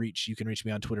easy to reach. You can reach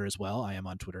me on Twitter as well. I am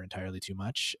on Twitter entirely too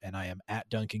much, and I am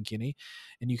at Duncan Kinney.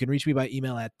 And you can reach me by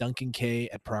email at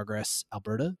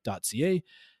duncank@progressalberta.ca.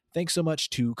 Thanks so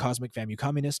much to Cosmic Famu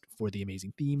Communist for the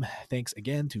amazing theme. Thanks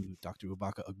again to Dr.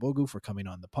 Ubaka Ogbogu for coming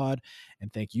on the pod.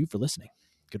 And thank you for listening.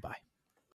 Goodbye.